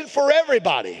wasn't for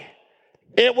everybody.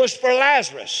 It was for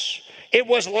Lazarus. It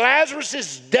was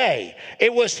Lazarus' day.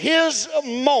 It was his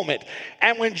moment.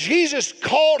 And when Jesus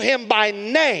called him by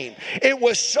name, it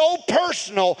was so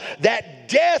personal that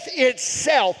death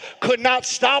itself could not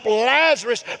stop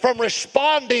Lazarus from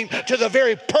responding to the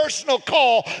very personal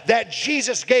call that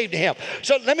Jesus gave to him.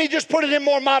 So let me just put it in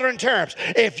more modern terms.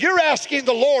 If you're asking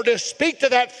the Lord to speak to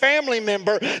that family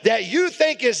member that you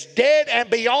think is dead and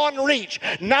beyond reach,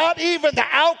 not even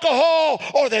the alcohol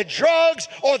or the drugs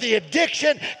or the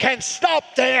addiction can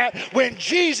stop that when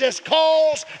Jesus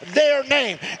calls their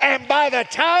name. And by the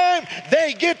time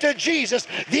they get to Jesus,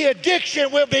 the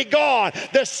addiction will be gone.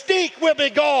 The stink will be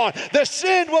gone. The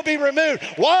sin will be removed.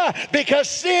 Why? Because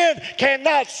sin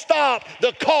cannot stop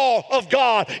the call of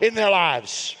God in their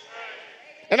lives.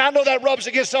 And I know that rubs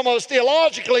against some of us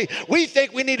theologically. We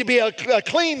think we need to be a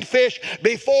clean fish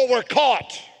before we're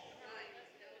caught.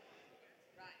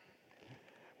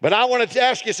 But I wanted to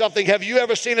ask you something. Have you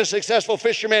ever seen a successful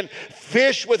fisherman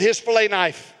fish with his fillet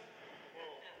knife?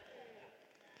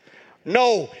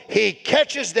 No, he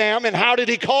catches them, and how did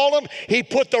he call them? He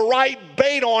put the right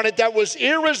bait on it that was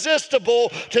irresistible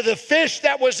to the fish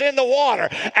that was in the water.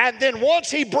 And then once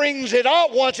he brings it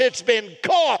up, once it's been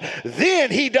caught,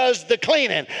 then he does the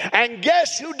cleaning. And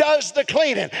guess who does the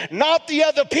cleaning? Not the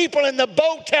other people in the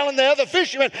boat telling the other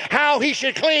fishermen how he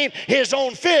should clean his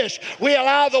own fish. We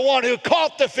allow the one who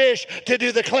caught the fish to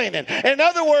do the cleaning. In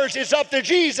other words, it's up to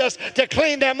Jesus to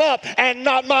clean them up and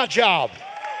not my job.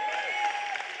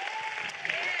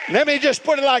 Let me just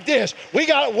put it like this. We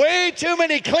got way too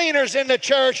many cleaners in the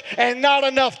church and not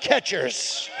enough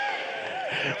catchers.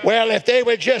 Well, if they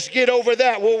would just get over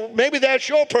that, well, maybe that's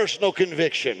your personal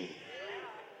conviction.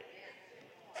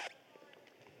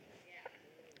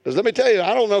 Because let me tell you,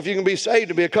 I don't know if you can be saved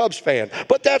to be a Cubs fan,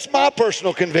 but that's my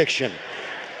personal conviction.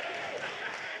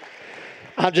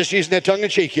 I'm just using that tongue in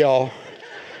cheek, y'all.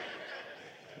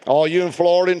 All you in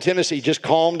Florida and Tennessee, just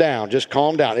calm down. Just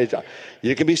calm down.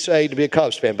 You can be saved to be a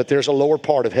Cubs fan, but there's a lower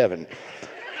part of heaven.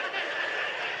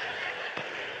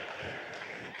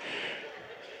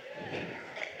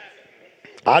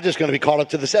 I'm just going to be called up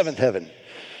to the seventh heaven.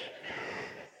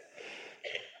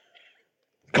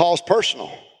 Call's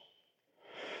personal.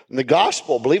 And the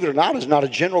gospel, believe it or not, is not a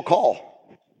general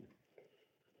call.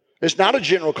 It's not a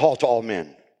general call to all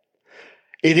men.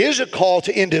 It is a call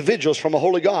to individuals from a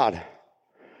holy God.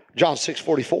 John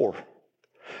 6:44.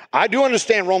 I do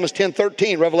understand Romans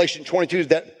 10:13, Revelation 22,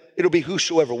 that it'll be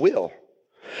whosoever will.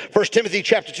 1 Timothy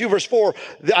chapter 2, verse 4,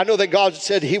 I know that God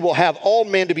said he will have all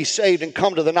men to be saved and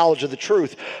come to the knowledge of the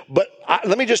truth. But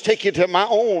let me just take you to my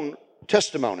own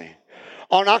testimony.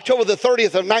 On October the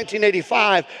 30th of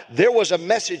 1985, there was a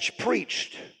message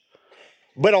preached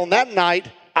But on that night,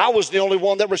 I was the only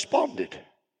one that responded.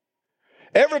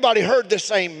 Everybody heard the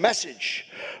same message.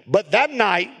 But that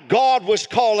night, God was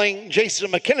calling Jason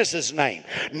McInnes's name.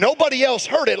 Nobody else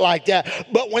heard it like that.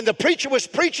 But when the preacher was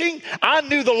preaching, I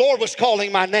knew the Lord was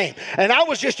calling my name. And I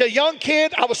was just a young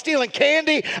kid. I was stealing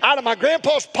candy out of my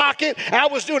grandpa's pocket. And I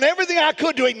was doing everything I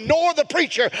could to ignore the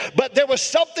preacher. But there was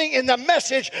something in the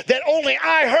message that only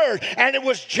I heard. And it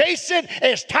was, Jason,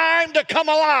 it's time to come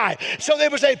alive. So there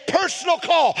was a personal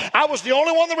call. I was the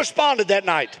only one that responded that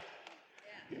night.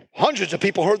 Hundreds of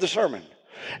people heard the sermon.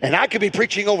 And I could be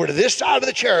preaching over to this side of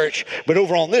the church, but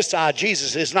over on this side,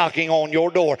 Jesus is knocking on your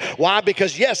door. Why?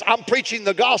 Because yes, I'm preaching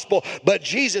the gospel, but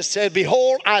Jesus said,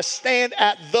 behold, I stand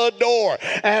at the door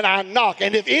and I knock.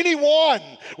 And if anyone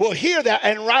will hear that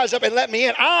and rise up and let me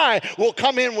in, I will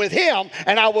come in with him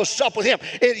and I will sup with him.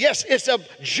 Yes, it's a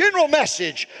general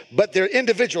message, but there are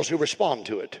individuals who respond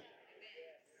to it.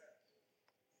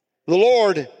 The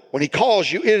Lord, when he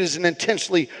calls you, it is an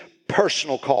intensely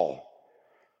personal call.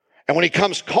 And when he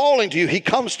comes calling to you, he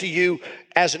comes to you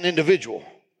as an individual.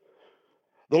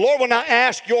 The Lord will not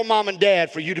ask your mom and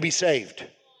dad for you to be saved.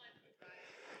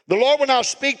 The Lord will not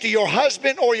speak to your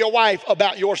husband or your wife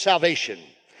about your salvation.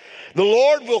 The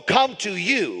Lord will come to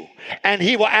you and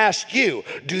he will ask you,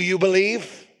 do you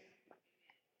believe?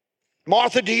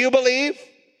 Martha, do you believe?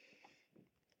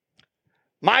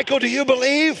 Michael, do you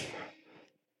believe?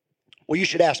 Well, you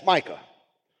should ask Micah.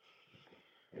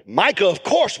 Micah, of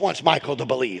course, wants Michael to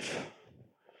believe.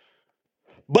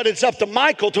 But it's up to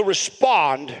Michael to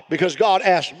respond because God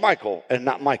asked Michael and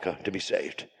not Micah to be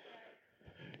saved.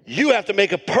 You have to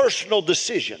make a personal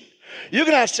decision. You're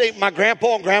going to have to say, my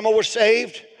grandpa and grandma were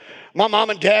saved. My mom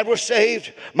and dad were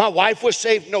saved. My wife was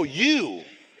saved. No, you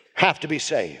have to be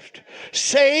saved.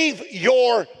 Save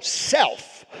yourself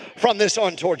from this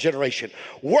untoward generation.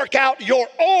 Work out your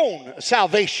own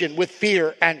salvation with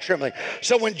fear and trembling.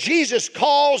 So when Jesus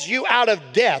calls you out of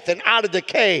death and out of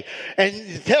decay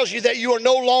and tells you that you are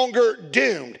no longer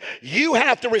doomed, you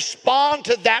have to respond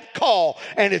to that call.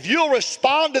 And if you'll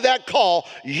respond to that call,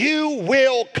 you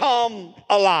will come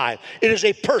alive. It is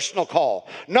a personal call.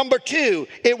 Number two,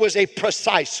 it was a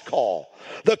precise call.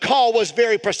 The call was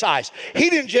very precise. He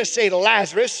didn't just say to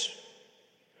Lazarus.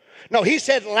 No, he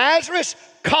said, Lazarus,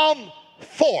 come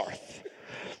forth.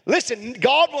 Listen,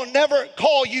 God will never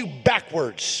call you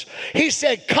backwards. He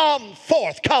said, come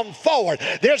forth, come forward.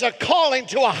 There's a calling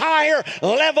to a higher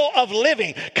level of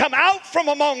living. Come out from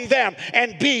among them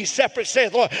and be separate,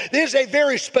 saith the Lord. There's a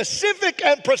very specific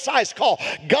and precise call.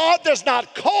 God does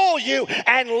not call you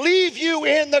and leave you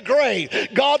in the grave.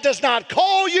 God does not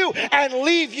call you and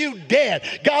leave you dead.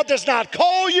 God does not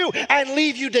call you and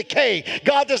leave you decayed.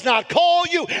 God does not call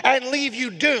you and leave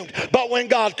you doomed. But when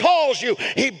God calls you,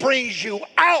 he brings you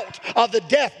out of the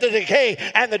death, the decay,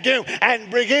 and the doom,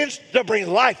 and begins to bring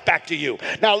life back to you.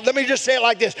 Now, let me just say it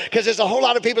like this, because there's a whole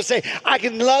lot of people say, I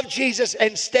can love Jesus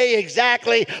and stay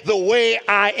exactly the way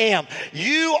I am.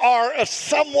 You are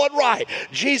somewhat right.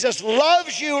 Jesus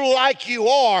loves you like you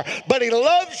are, but he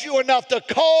loves you enough to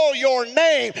call your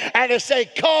name and to say,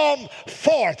 come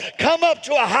forth. Come up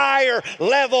to a higher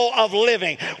level of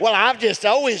living. Well, I've just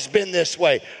always been this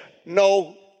way.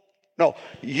 No,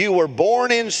 you were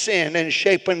born in sin and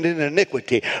shapen in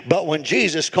iniquity. But when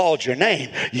Jesus called your name,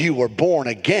 you were born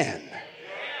again.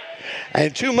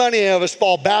 And too many of us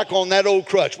fall back on that old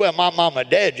crutch. Well, my mom and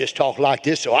dad just talk like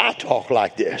this, so I talk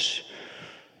like this.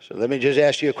 So let me just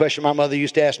ask you a question my mother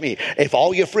used to ask me. If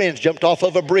all your friends jumped off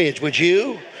of a bridge, would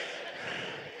you?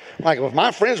 Like, if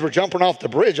my friends were jumping off the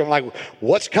bridge, I'm like,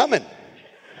 what's coming?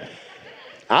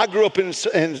 I grew up in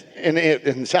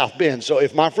South Bend, so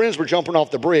if my friends were jumping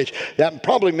off the bridge, that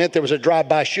probably meant there was a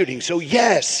drive-by shooting. So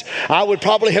yes, I would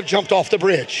probably have jumped off the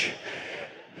bridge.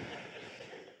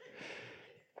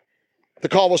 The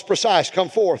call was precise, come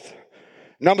forth.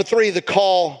 Number three, the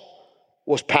call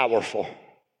was powerful.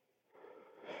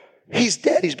 He's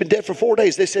dead. He's been dead for 4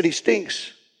 days. They said he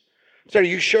stinks. They said, are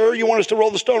you sure you want us to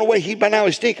roll the stone away? By now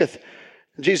he stinketh.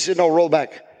 And Jesus said, no, roll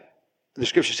back. The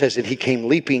scripture says that he came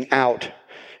leaping out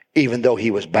even though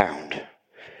he was bound.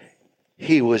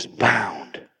 He was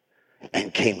bound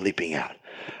and came leaping out.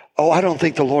 Oh, I don't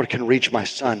think the Lord can reach my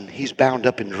son. He's bound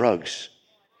up in drugs.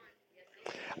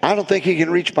 I don't think he can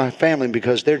reach my family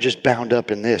because they're just bound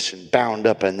up in this and bound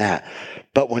up in that.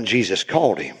 But when Jesus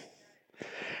called him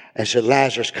and said,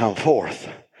 Lazarus, come forth,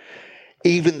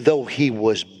 even though he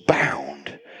was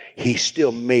bound, he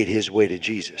still made his way to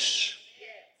Jesus.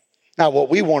 Now, what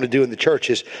we want to do in the church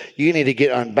is you need to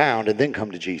get unbound and then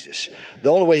come to Jesus. The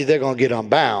only way they're going to get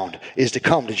unbound is to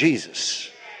come to Jesus.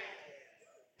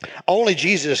 Only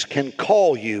Jesus can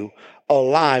call you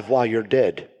alive while you're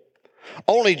dead.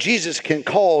 Only Jesus can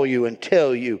call you and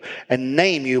tell you and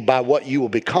name you by what you will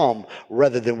become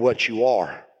rather than what you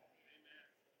are.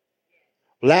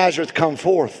 Lazarus come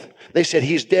forth. They said,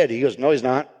 he's dead. He goes, no, he's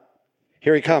not.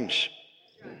 Here he comes.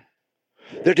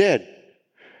 They're dead.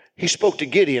 He spoke to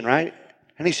Gideon, right?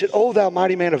 And he said, oh, thou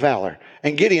mighty man of valor.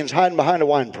 And Gideon's hiding behind a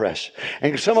wine press.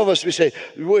 And some of us,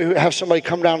 we have somebody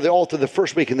come down to the altar the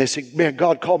first week and they say, man,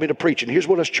 God called me to preach. And here's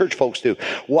what us church folks do.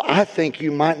 Well, I think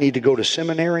you might need to go to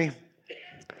seminary.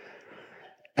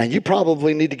 And you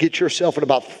probably need to get yourself in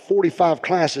about 45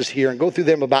 classes here and go through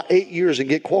them about 8 years and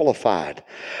get qualified.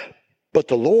 But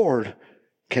the Lord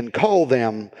can call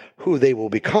them who they will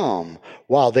become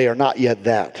while they are not yet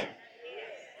that.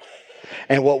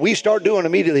 And what we start doing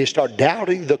immediately is start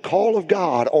doubting the call of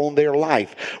God on their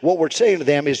life. What we're saying to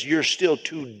them is you're still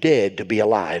too dead to be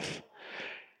alive.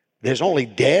 There's only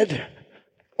dead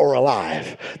or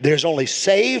alive. There's only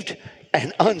saved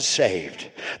and unsaved.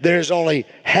 There's only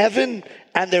heaven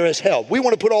and there is hell. We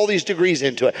want to put all these degrees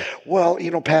into it. Well,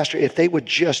 Pastor, if they would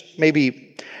just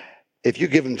maybe, if you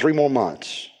give them 3 more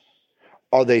months,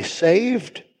 are they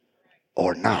saved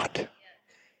or not?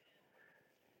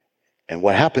 And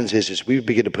what happens is we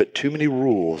begin to put too many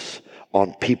rules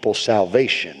on people's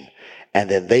salvation, and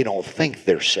then they don't think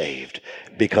they're saved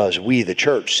because we, the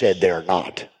church, said they're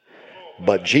not.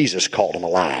 But Jesus called them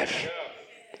alive.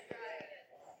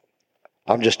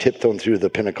 I'm just tiptoeing through the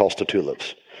Pentecostal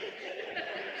tulips.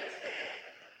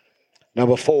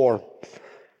 Number 4,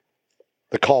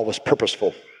 the call was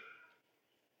purposeful.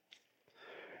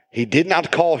 He did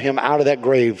not call him out of that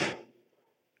grave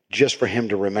just for him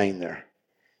to remain there.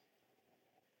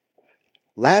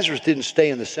 Lazarus didn't stay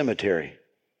in the cemetery.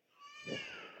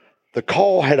 The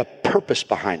call had a purpose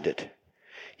behind it.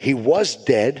 He was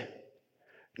dead.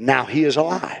 Now he is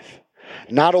alive.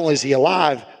 Not only is he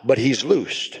alive, but he's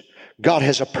loosed. God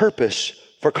has a purpose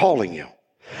for calling you.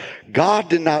 God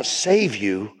did not save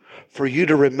you for you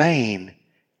to remain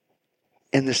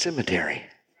in the cemetery.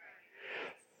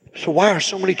 So why are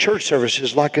so many church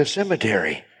services like a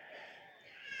cemetery?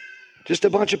 Just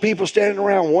a bunch of people standing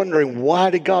around wondering,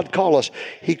 why did God call us?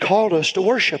 He called us to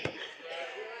worship.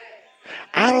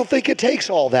 I don't think it takes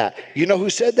all that. You know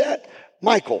who said that?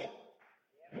 Michael.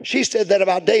 She said that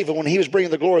about David when he was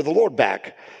bringing the glory of the Lord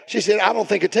back. She said, I don't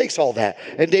think it takes all that.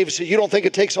 And David said, you don't think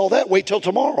it takes all that? Wait till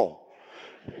tomorrow.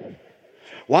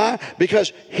 Why?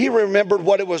 Because he remembered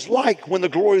what it was like when the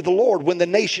glory of the Lord, when the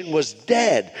nation was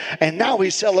dead. And now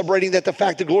he's celebrating that the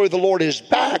fact the glory of the Lord is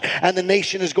back and the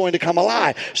nation is going to come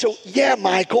alive. So yeah,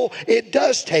 Michael, it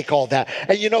does take all that.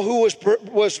 And you know who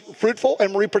was fruitful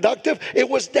and reproductive? It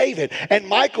was David. And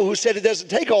Michael, who said it doesn't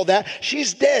take all that,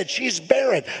 she's dead. She's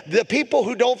barren. The people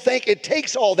who don't think it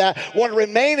takes all that want to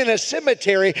remain in a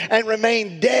cemetery and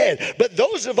remain dead. But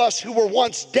those of us who were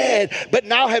once dead but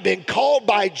now have been called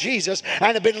by Jesus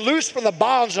and have been loosed from the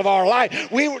bonds of our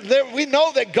life. We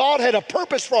know that God had a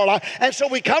purpose for our life. And so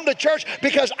we come to church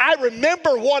because I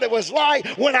remember what it was like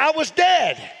when I was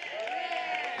dead.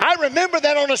 I remember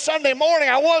that on a Sunday morning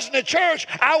I wasn't at church.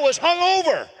 I was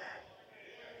hungover.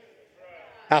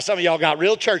 Now some of y'all got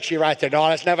real churchy right there. No,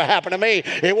 that's never happened to me.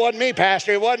 It wasn't me,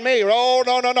 Pastor. It wasn't me. Oh,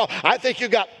 no. I think you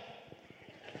got...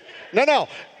 No.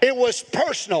 It was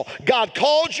personal. God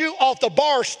called you off the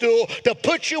bar stool to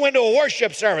put you into a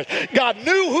worship service. God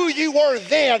knew who you were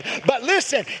then, but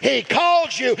listen, he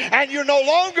called you and you're no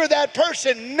longer that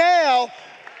person. Now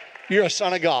you're a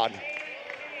son of God.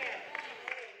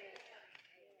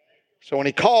 So when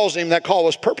he calls him, that call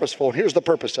was purposeful. And here's the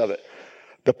purpose of it.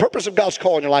 The purpose of God's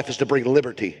call in your life is to bring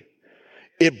liberty.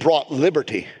 It brought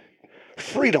liberty,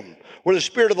 freedom. Where the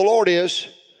Spirit of the Lord is,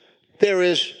 there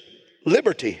is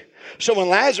liberty. So when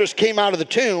Lazarus came out of the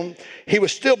tomb, he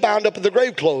was still bound up in the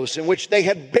grave clothes in which they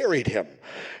had buried him.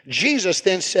 Jesus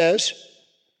then says,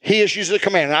 he issues a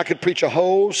command. And I could preach a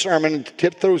whole sermon and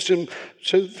tip through some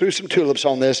tulips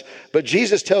on this, but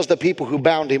Jesus tells the people who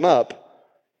bound him up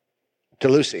to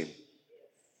loose him.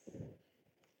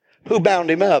 Who bound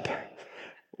him up?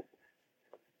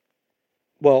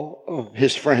 Well,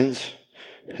 his friends,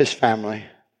 his family,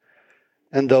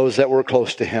 and those that were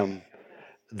close to him,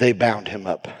 they bound him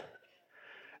up.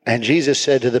 And Jesus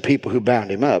said to the people who bound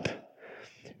him up,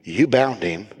 you bound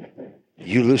him,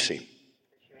 you loose him.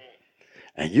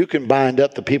 And you can bind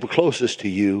up the people closest to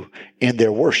you in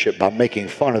their worship by making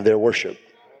fun of their worship.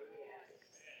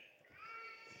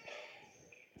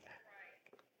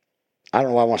 I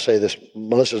don't know why I want to say this.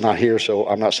 Melissa's not here, so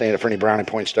I'm not saying it for any brownie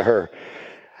points to her.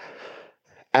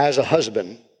 As a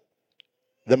husband,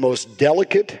 the most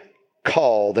delicate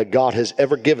call that God has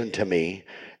ever given to me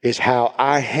is how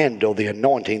I handle the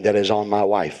anointing that is on my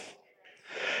wife.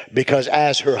 because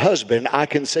as her husband, I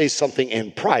can say something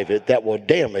in private that will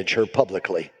damage her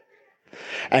publicly.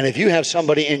 And if you have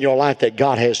somebody in your life that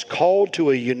God has called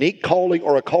to a unique calling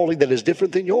or a calling that is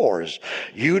different than yours,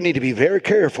 you need to be very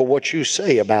careful what you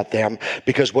say about them,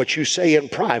 because what you say in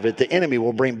private, the enemy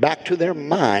will bring back to their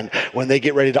mind when they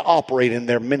get ready to operate in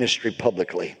their ministry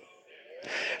publicly.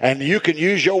 And you can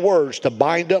use your words to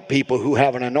bind up people who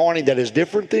have an anointing that is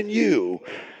different than you,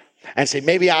 and say,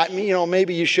 maybe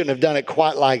you shouldn't have done it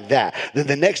quite like that. Then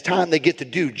the next time they get to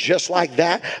do just like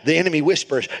that, the enemy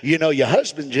whispers, your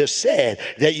husband just said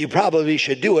that you probably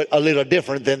should do it a little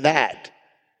different than that.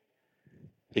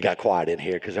 You got quiet in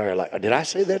here because they're like, did I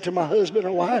say that to my husband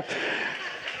or wife?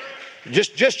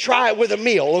 Just try it with a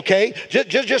meal, okay?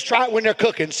 Just try it when they're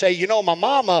cooking. Say, my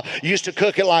mama used to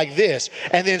cook it like this.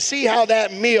 And then see how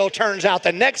that meal turns out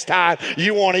the next time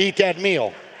you want to eat that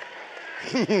meal.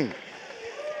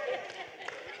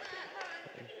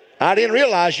 I didn't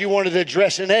realize you wanted to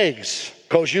dress in eggs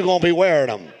because you're going to be wearing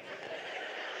them.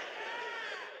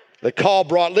 The call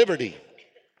brought liberty.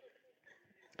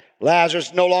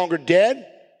 Lazarus no longer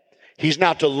dead. He's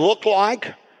not to look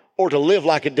like or to live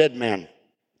like a dead man.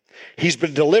 He's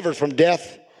been delivered from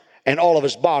death and all of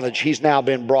his bondage. He's now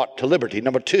been brought to liberty.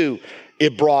 Number 2,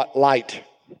 it brought light.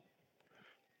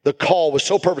 The call was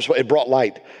so purposeful, it brought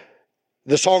light.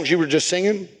 The songs you were just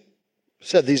singing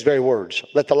said these very words,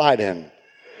 let the light in.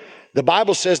 The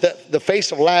Bible says that the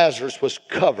face of Lazarus was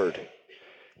covered.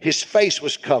 His face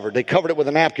was covered. They covered it with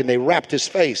a napkin. They wrapped his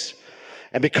face.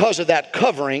 And because of that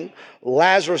covering,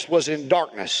 Lazarus was in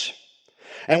darkness.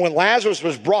 And when Lazarus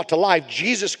was brought to life,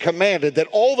 Jesus commanded that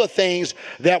all the things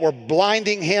that were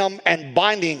blinding him and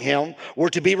binding him were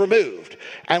to be removed.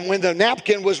 And when the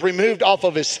napkin was removed off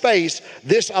of his face,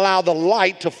 this allowed the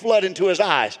light to flood into his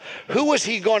eyes. Who was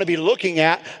he going to be looking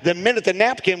at the minute the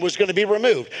napkin was going to be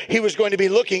removed? He was going to be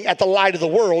looking at the light of the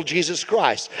world, Jesus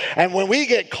Christ. And when we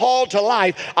get called to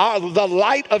life, the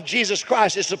light of Jesus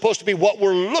Christ is supposed to be what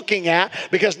we're looking at,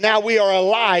 because now we are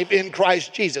alive in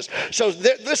Christ Jesus. So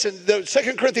listen, the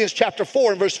 2 Corinthians chapter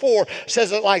 4 and verse 4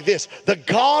 says it like this: the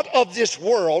God of this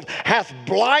world hath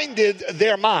blinded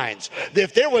their minds.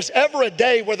 If there was ever a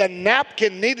day where the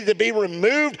napkin needed to be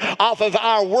removed off of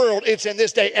our world, it's in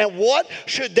this day. And what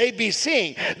should they be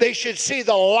seeing? They should see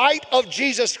the light of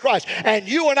Jesus Christ. And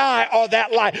you and I are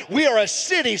that light. We are a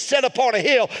city set upon a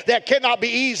hill that cannot be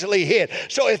easily hid.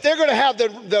 So if they're going to have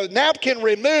the napkin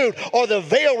removed or the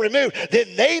veil removed,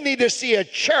 then they need to see a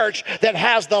church that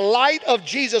has the light of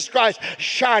Jesus Christ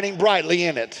shining brightly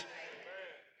in it.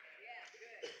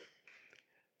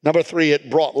 Number 3, it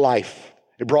brought life.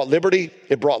 It brought liberty.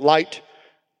 It brought light.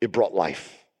 It brought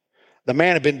life. The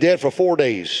man had been dead for 4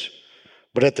 days,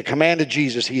 but at the command of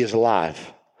Jesus, he is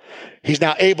alive. He's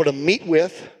now able to meet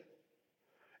with,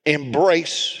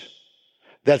 embrace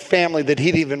that family that he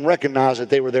didn't even recognize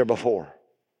that they were there before.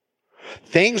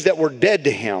 Things that were dead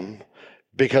to him,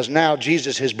 because now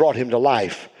Jesus has brought him to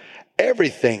life.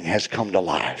 Everything has come to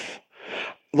life.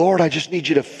 Lord, I just need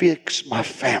you to fix my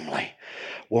family.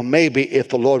 Well, maybe if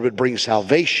the Lord would bring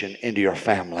salvation into your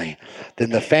family,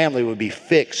 then the family would be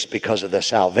fixed because of the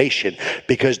salvation,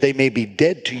 because they may be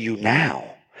dead to you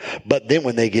now. But then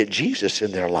when they get Jesus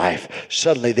in their life,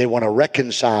 suddenly they want to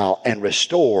reconcile and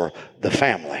restore the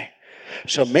family.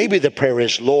 So maybe the prayer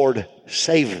is, Lord,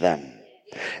 save them.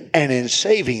 And in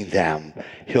saving them,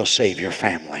 he'll save your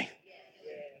family.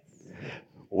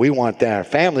 We want their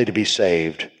family to be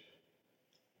saved,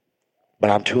 but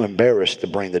I'm too embarrassed to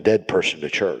bring the dead person to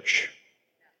church.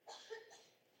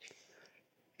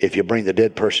 If you bring the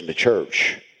dead person to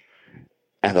church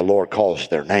and the Lord calls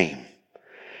their name,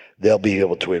 they'll be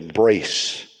able to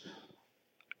embrace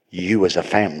you as a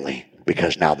family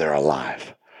because now they're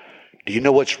alive. Do you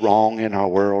know what's wrong in our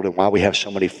world and why we have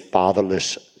so many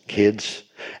fatherless kids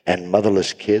and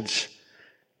motherless kids?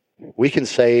 We can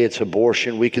say it's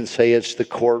abortion. We can say it's the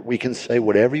court. We can say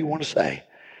whatever you want to say.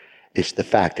 It's the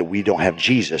fact that we don't have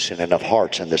Jesus in enough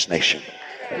hearts in this nation.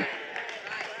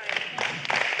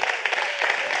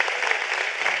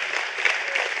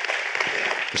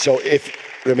 So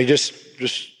let me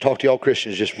just talk to y'all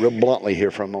Christians just real bluntly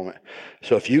here for a moment.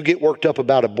 So if you get worked up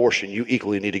about abortion, you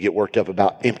equally need to get worked up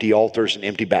about empty altars and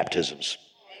empty baptisms.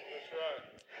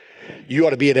 You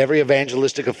ought to be at every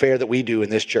evangelistic affair that we do in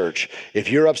this church. If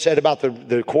you're upset about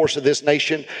the course of this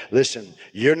nation, listen,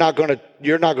 you're not going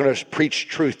to preach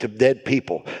truth to dead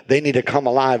people. They need to come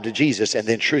alive to Jesus, and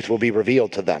then truth will be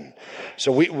revealed to them.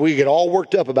 So we get all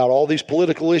worked up about all these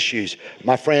political issues.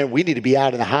 My friend, we need to be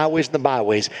out in the highways and the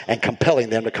byways and compelling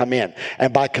them to come in.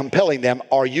 And by compelling them,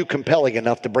 are you compelling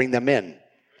enough to bring them in?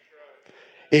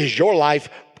 Is your life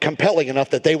compelling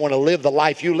enough that they want to live the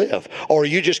life you live? Or are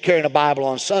you just carrying a Bible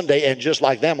on Sunday and just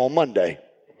like them on Monday?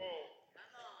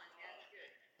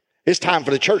 It's time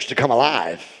for the church to come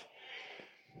alive.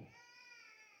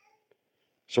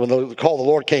 So when the call of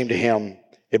the Lord came to him,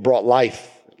 it brought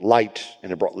life, light,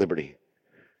 and it brought liberty.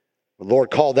 When the Lord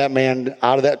called that man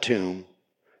out of that tomb,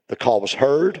 the call was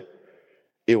heard,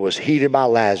 it was heeded by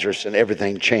Lazarus, and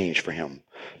everything changed for him.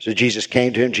 So Jesus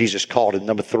came to him, Jesus called him.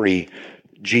 Number 3,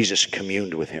 Jesus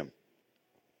communed with him.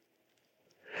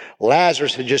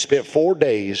 Lazarus had just spent 4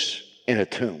 days in a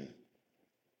tomb,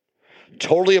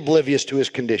 totally oblivious to his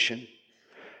condition.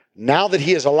 Now that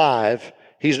he is alive,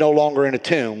 he's no longer in a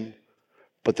tomb.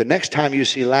 But the next time you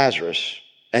see Lazarus,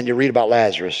 and you read about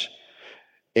Lazarus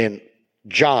in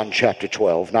John chapter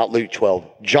 12, not Luke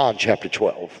 12, John chapter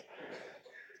 12.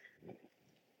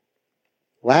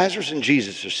 Lazarus and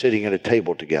Jesus are sitting at a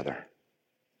table together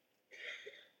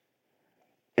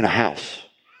in a house.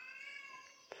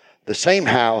 The same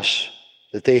house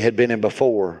that they had been in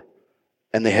before,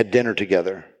 and they had dinner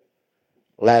together.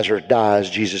 Lazarus dies.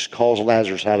 Jesus calls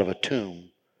Lazarus out of a tomb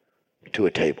to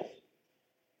a table.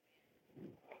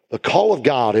 The call of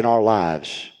God in our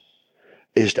lives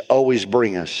is to always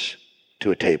bring us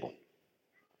to a table.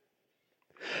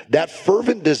 That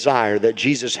fervent desire that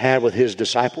Jesus had with his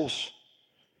disciples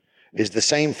is the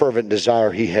same fervent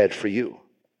desire he had for you.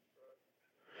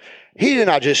 He did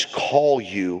not just call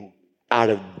you out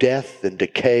of death and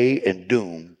decay and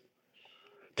doom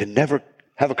to never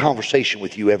have a conversation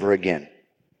with you ever again.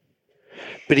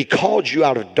 But he called you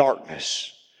out of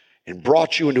darkness and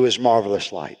brought you into his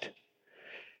marvelous light.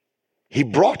 He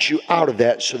brought you out of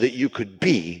that so that you could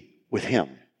be with him.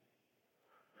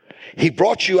 He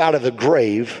brought you out of the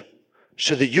grave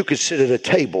so that you could sit at a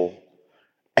table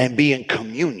and be in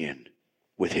communion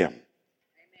with him.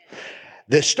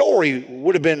 The story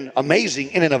would have been amazing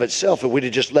in and of itself if we'd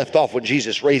have just left off when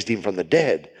Jesus raised him from the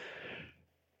dead.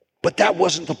 But that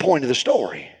wasn't the point of the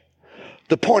story.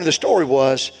 The point of the story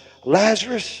was,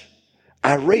 Lazarus,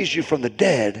 I raised you from the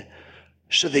dead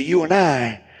so that you and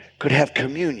I could have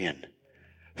communion,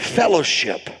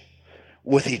 fellowship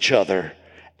with each other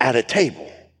at a table.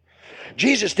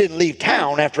 Jesus didn't leave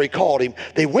town after he called him.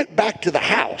 They went back to the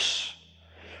house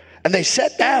and they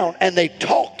sat down and they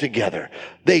talked together.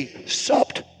 They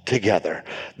supped together.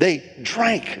 They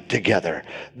drank together.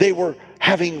 They were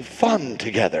having fun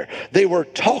together. They were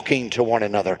talking to one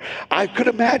another. I could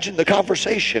imagine the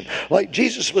conversation like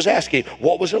Jesus was asking,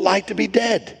 what was it like to be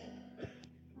dead?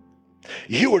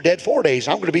 You were dead 4 days.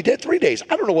 I'm going to be dead 3 days.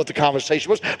 I don't know what the conversation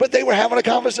was, but they were having a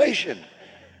conversation.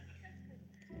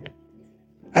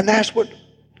 And that's what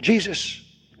Jesus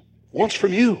wants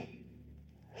from you.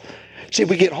 See,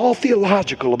 we get all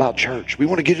theological about church. We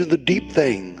want to get into the deep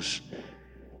things.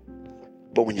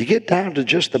 But when you get down to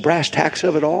just the brass tacks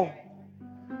of it all,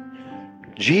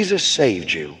 Jesus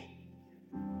saved you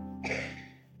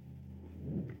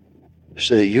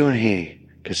so that you and he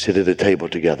could sit at a table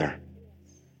together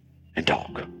and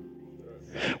talk.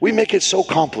 We make it so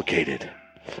complicated.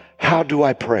 How do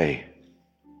I pray?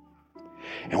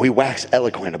 And we wax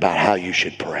eloquent about how you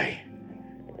should pray.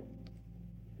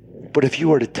 But if you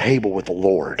were at a table with the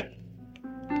Lord,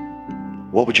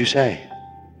 what would you say?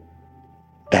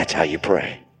 That's how you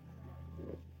pray.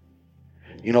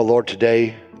 You know, Lord,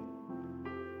 today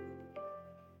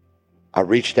I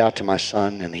reached out to my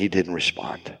son and he didn't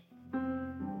respond.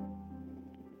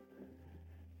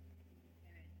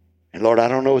 And Lord, I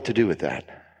don't know what to do with that.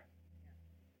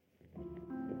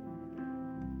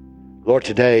 Lord,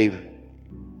 today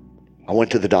I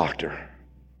went to the doctor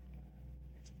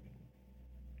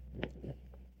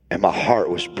and my heart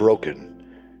was broken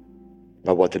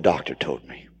by what the doctor told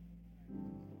me.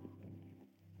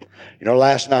 You know,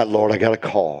 last night, Lord, I got a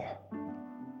call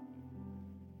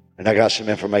and I got some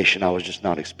information I was just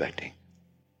not expecting.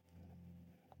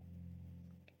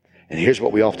 And here's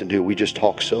what we often do. We just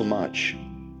talk so much.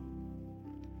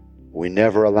 We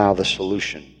never allow the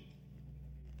solution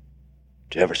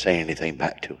to ever say anything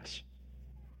back to us.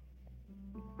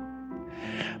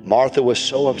 Martha was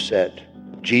so upset,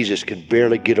 Jesus could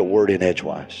barely get a word in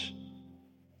edgewise.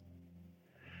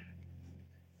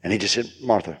 And he just said,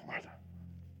 Martha, Martha,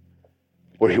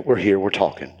 we're here, we're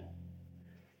talking.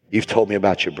 You've told me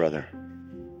about your brother.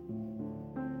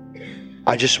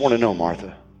 I just want to know,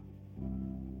 Martha,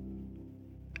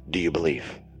 do you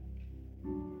believe?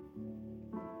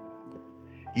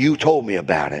 You told me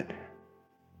about it.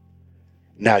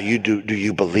 Now do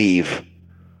you believe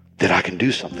that I can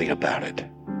do something about it?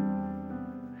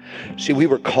 See, we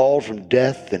were called from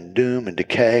death and doom and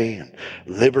decay, and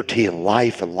liberty and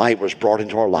life and light was brought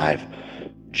into our life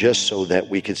just so that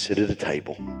we could sit at a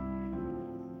table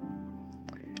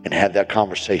and have that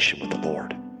conversation with the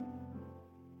Lord.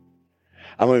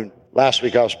 I mean, last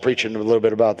week I was preaching a little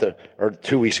bit about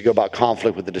 2 weeks ago about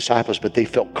conflict with the disciples, but they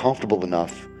felt comfortable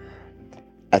enough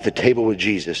at the table with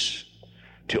Jesus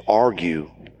to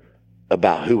argue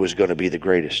about who was going to be the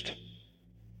greatest.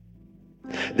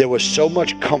 There was so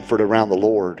much comfort around the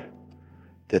Lord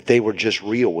that they were just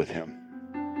real with him.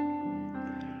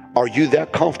 Are you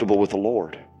that comfortable with the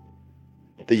Lord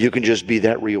that you can just be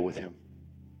that real with him?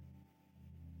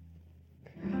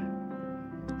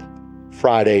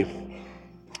 Friday,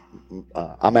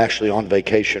 I'm actually on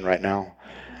vacation right now,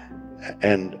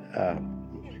 and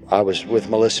I was with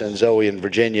Melissa and Zoe in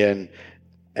Virginia,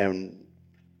 and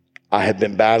I had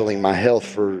been battling my health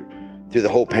through the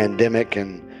whole pandemic,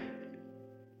 and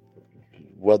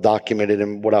well documented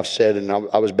in what I've said, and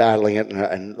I was battling it,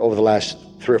 and over the last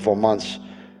 3 or 4 months,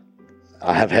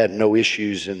 I have had no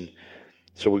issues, and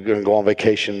so we're going to go on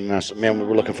vacation. And I said, man,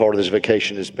 we're looking forward to this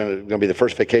vacation. It's going to be the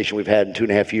first vacation we've had in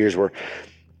 2.5 years where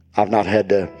I've not had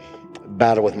to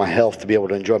battle with my health to be able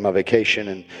to enjoy my vacation.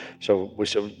 And so we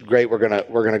said, great, we're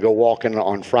gonna go walking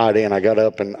on Friday. And I got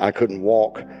up and I couldn't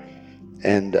walk,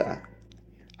 and I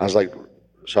was like,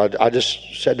 so I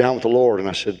just sat down with the Lord and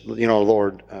I said, you know,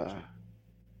 Lord,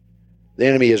 the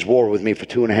enemy has warred with me for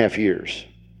 2.5 years,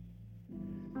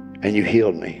 and you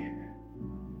healed me.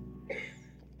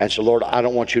 And so, Lord, I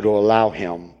don't want you to allow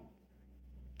him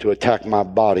to attack my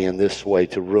body in this way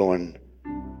to ruin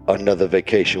another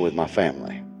vacation with my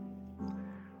family.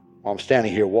 Well, I'm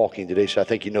standing here walking today, so I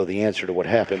think you know the answer to what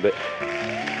happened, but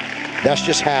that's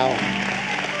just how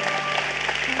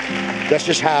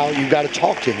you got to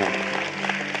talk to him.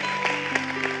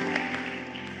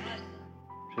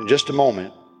 In just a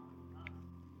moment,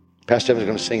 Pastor Evan's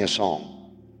going to sing a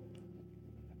song.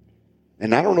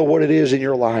 And I don't know what it is in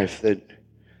your life that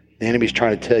the enemy's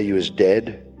trying to tell you is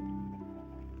dead,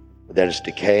 or that it's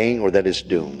decaying, or that it's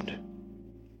doomed.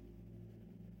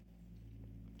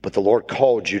 But the Lord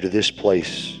called you to this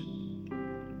place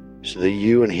so that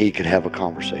you and he could have a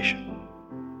conversation.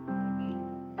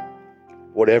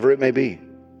 Whatever it may be.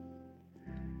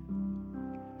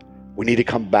 We need to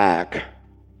come back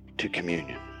to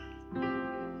communion.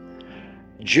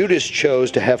 Judas chose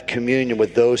to have communion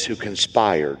with those who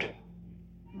conspired.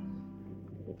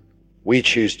 We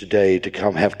choose today to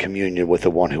come have communion with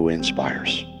the one who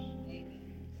inspires.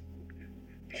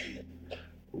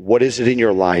 What is it in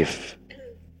your life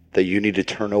that you need to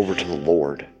turn over to the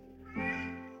Lord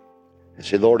and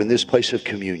say, Lord, in this place of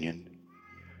communion,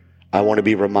 I want to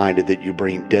be reminded that you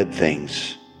bring dead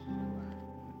things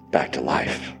back to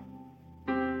life.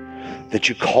 That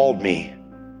you called me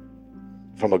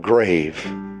from a grave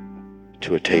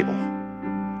to a table.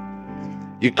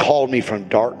 You called me from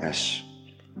darkness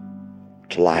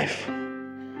to life.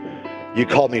 You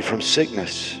called me from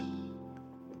sickness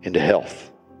into health.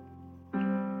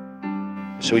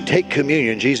 So we take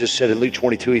communion. Jesus said in Luke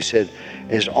 22, he said,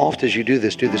 as often as you do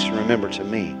this in remembrance of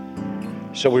me.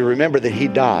 So we remember that he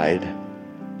died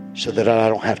so that I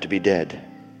don't have to be dead.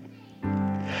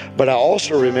 But I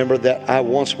also remember that I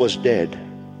once was dead,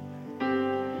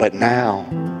 but now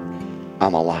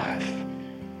I'm alive.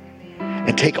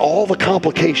 And take all the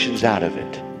complications out of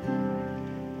it.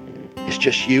 It's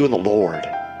just you and the Lord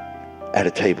at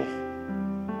a table.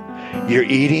 You're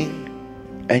eating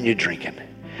and you're drinking.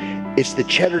 It's the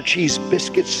cheddar cheese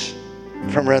biscuits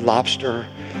from Red Lobster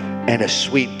and a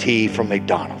sweet tea from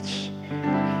McDonald's.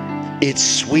 It's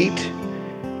sweet,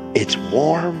 it's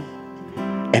warm,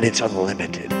 and it's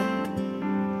unlimited.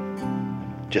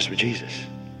 Just with Jesus.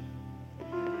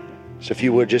 So if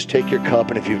you would just take your cup,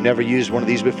 and if you've never used one of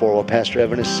these before, while Pastor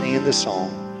Evan is singing the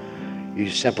song, you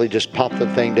simply just pop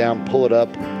the thing down, pull it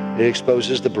up, it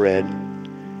exposes the bread,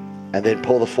 and then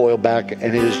pull the foil back, and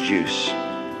it is juice.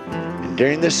 And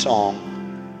during this song,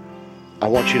 I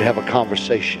want you to have a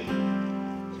conversation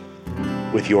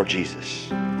with your Jesus.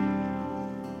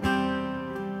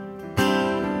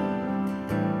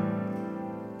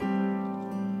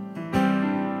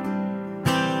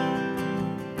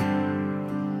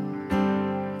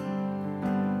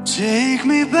 Take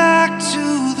me back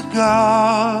to the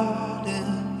garden.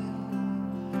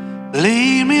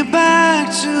 Lead me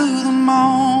back to the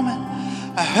moment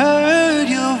I heard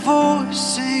your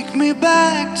voice. Take me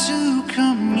back to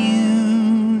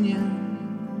communion.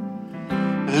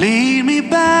 Lead me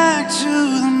back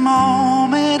to the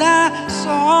moment I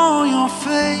saw your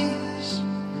face.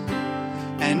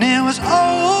 And it was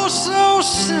oh so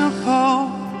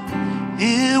simple.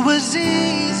 It was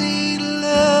easy to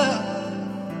love.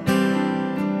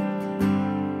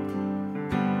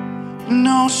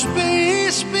 No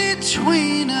space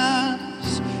between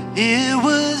us. It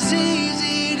was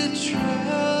easy to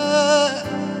trust.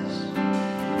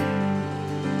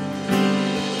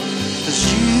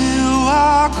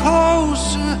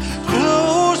 closer,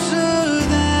 closer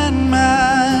than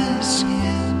my skin.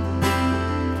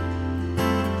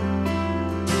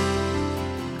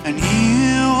 And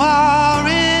you are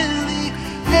in the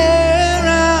air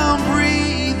I'm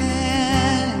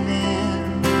breathing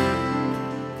in.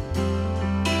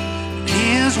 And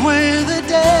here's where the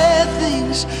dead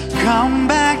things come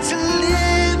back to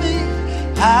living.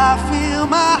 I feel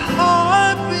my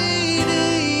heart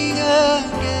beating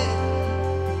again.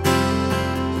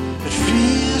 It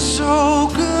feels so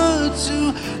good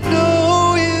to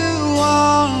know you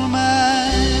are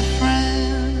my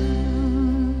friend.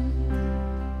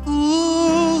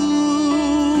 Ooh.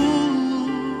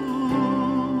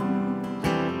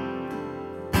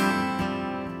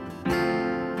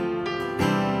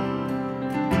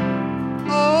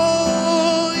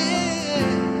 Oh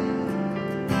yeah.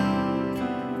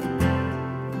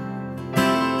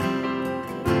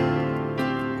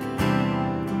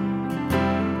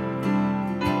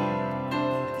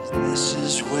 This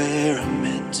is where I'm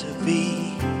meant to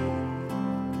be.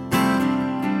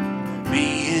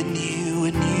 Me and you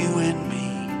and me.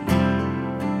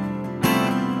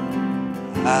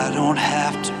 I don't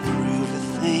have to prove a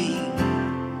thing.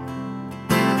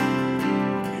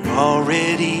 You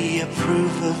already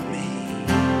approve of me.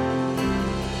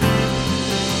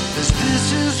 'Cause this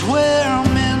is where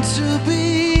I'm meant to be.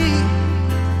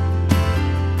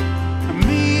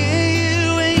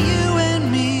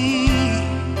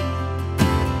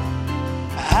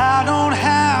 I don't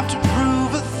have to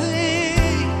prove a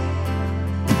thing.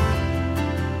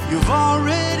 You've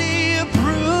already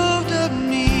approved of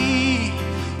me.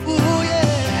 Oh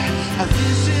yeah,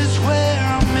 this is where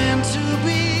I'm meant to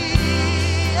be.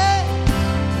 Yeah.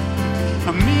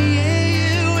 Me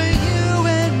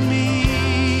and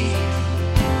me.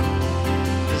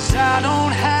 'Cause I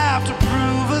don't have to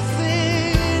prove a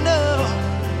thing. No.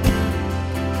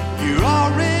 You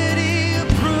already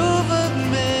approve of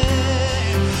me.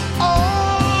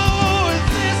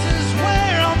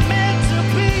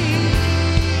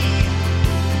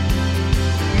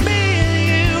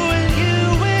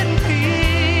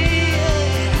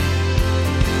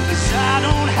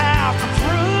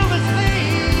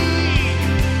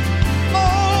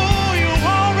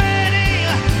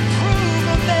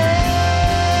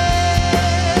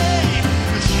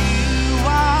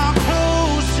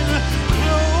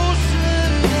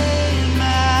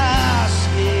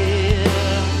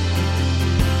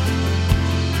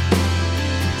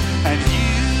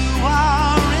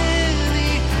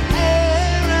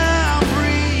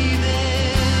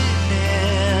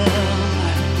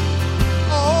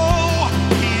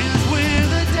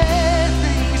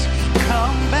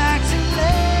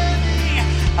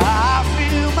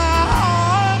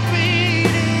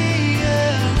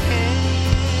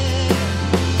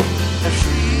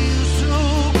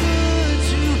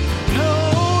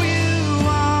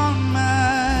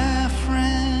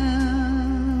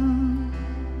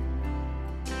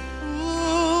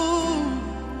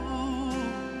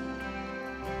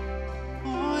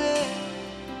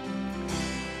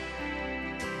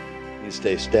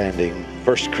 Stay standing.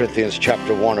 1 Corinthians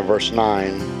chapter 1 and verse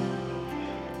 9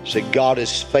 say, God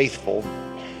is faithful,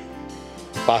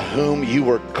 by whom you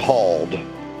were called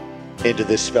into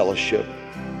this fellowship.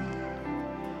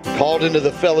 Called into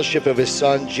the fellowship of his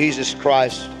Son, Jesus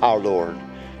Christ our Lord.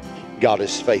 God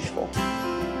is faithful.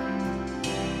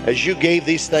 As you gave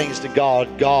these things to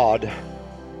God, God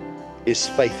is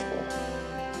faithful.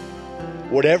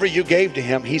 Whatever you gave to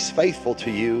him, he's faithful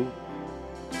to you.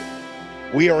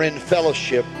 We are in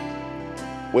fellowship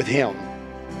with him.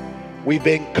 We've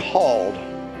been called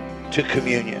to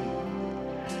communion,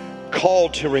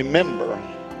 called to remember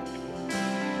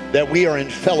that we are in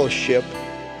fellowship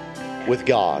with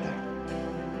God,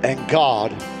 and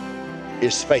God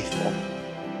is faithful.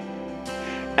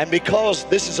 And because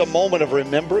this is a moment of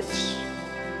remembrance,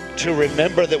 to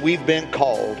remember that we've been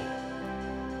called,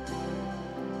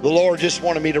 the Lord just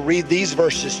wanted me to read these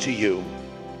verses to you.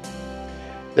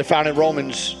 They're found in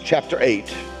Romans chapter 8,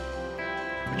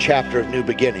 a chapter of new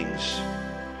beginnings.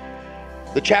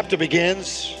 The chapter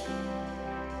begins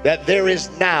that there is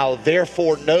now,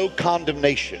 therefore, no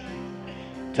condemnation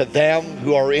to them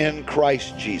who are in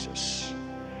Christ Jesus.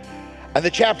 And the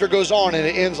chapter goes on and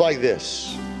it ends like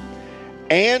this.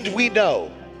 And we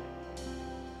know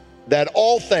that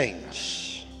all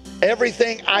things,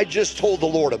 everything I just told the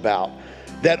Lord about,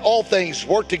 that all things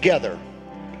work together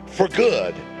for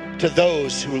good to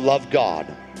those who love God,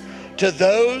 to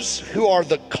those who are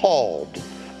the called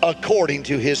according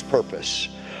to his purpose.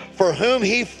 For whom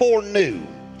he foreknew,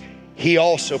 he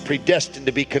also predestined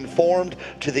to be conformed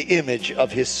to the image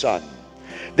of his Son,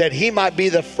 that he might be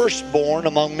the firstborn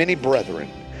among many brethren.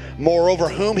 Moreover,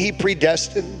 whom he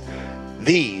predestined,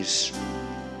 these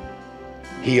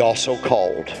he also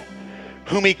called.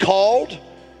 Whom he called,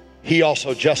 he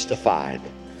also justified.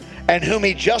 And whom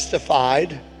he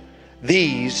justified,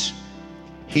 these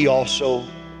he also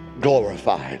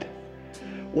glorified.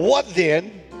 What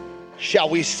then shall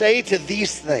we say to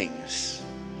these things?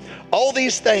 All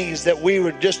these things that we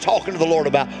were just talking to the Lord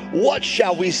about, what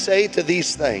shall we say to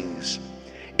these things?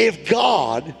 If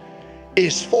God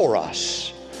is for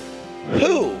us,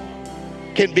 who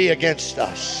can be against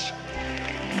us?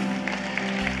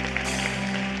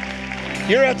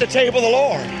 You're at the table of the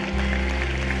Lord.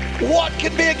 What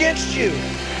can be against you?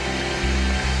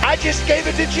 I just gave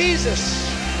it to Jesus.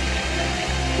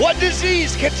 What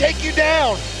disease can take you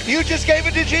down? You just gave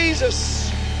it to Jesus.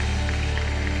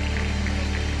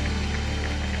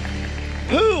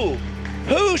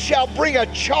 Who shall bring a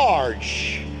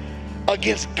charge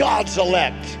against God's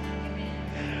elect?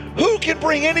 Who can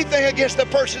bring anything against the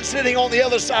person sitting on the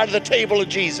other side of the table of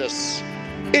Jesus?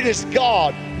 It is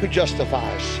God who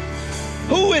justifies.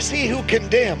 Who is he who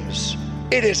condemns?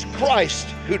 It is Christ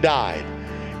who died,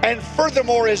 and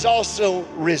furthermore is also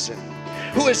risen,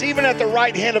 who is even at the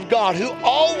right hand of God, who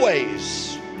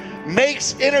always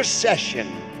makes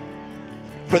intercession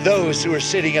for those who are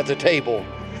sitting at the table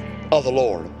of the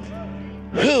Lord.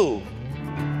 Who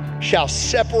shall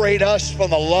separate us from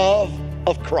the love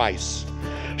of Christ?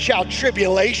 Shall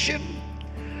tribulation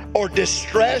or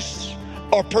distress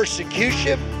or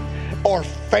persecution or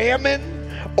famine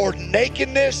or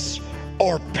nakedness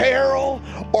or peril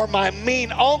or my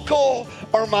mean uncle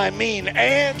or my mean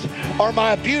aunt or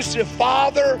my abusive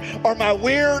father or my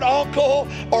weird uncle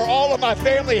or all of my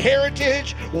family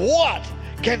heritage? What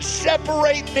can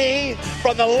separate me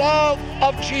from the love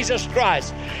of Jesus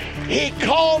Christ? He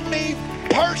called me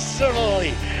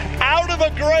personally out of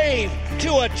a grave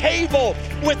to a table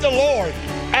with the Lord,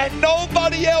 and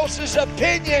nobody else's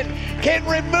opinion can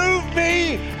remove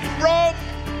me from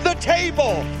the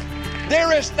table.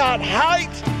 There is not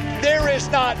height, there is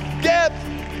not depth,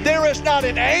 there is not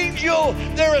an angel,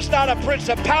 there is not a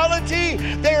principality,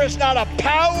 there is not a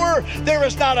power, there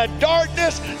is not a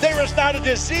darkness, there is not a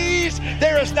disease,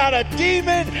 there is not a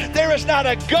demon, there is not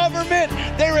a government,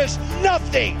 there is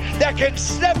nothing that can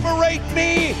separate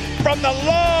me from the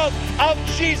love of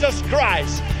Jesus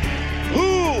Christ.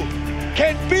 Who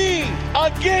can be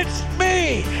against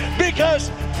me?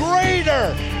 Because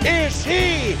greater is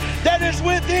he that is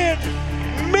within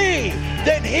me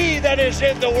than he that is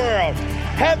in the world.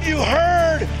 Have you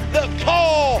heard the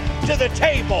call to the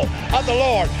table of the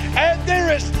Lord? And there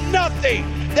is nothing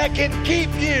that can keep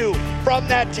you from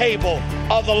that table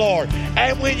of the Lord.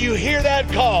 And when you hear that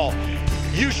call,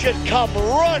 you should come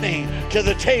running to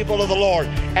the table of the Lord.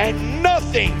 And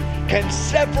nothing can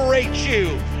separate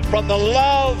you from the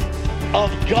love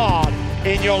of God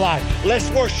in your life.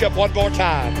 Let's worship one more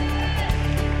time.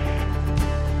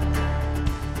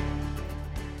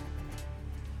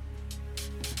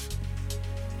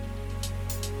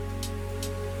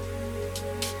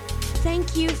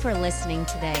 Thank you for listening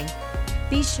today.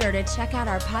 Be sure to check out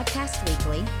our podcast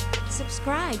weekly,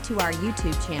 subscribe to our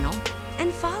YouTube channel,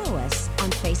 and follow us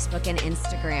on Facebook and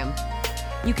Instagram.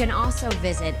 You can also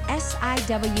visit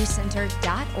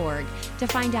siwcenter.org to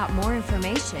find out more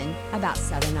information about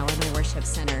Southern Illinois Worship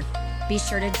Center. Be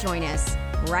sure to join us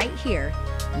right here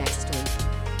next week.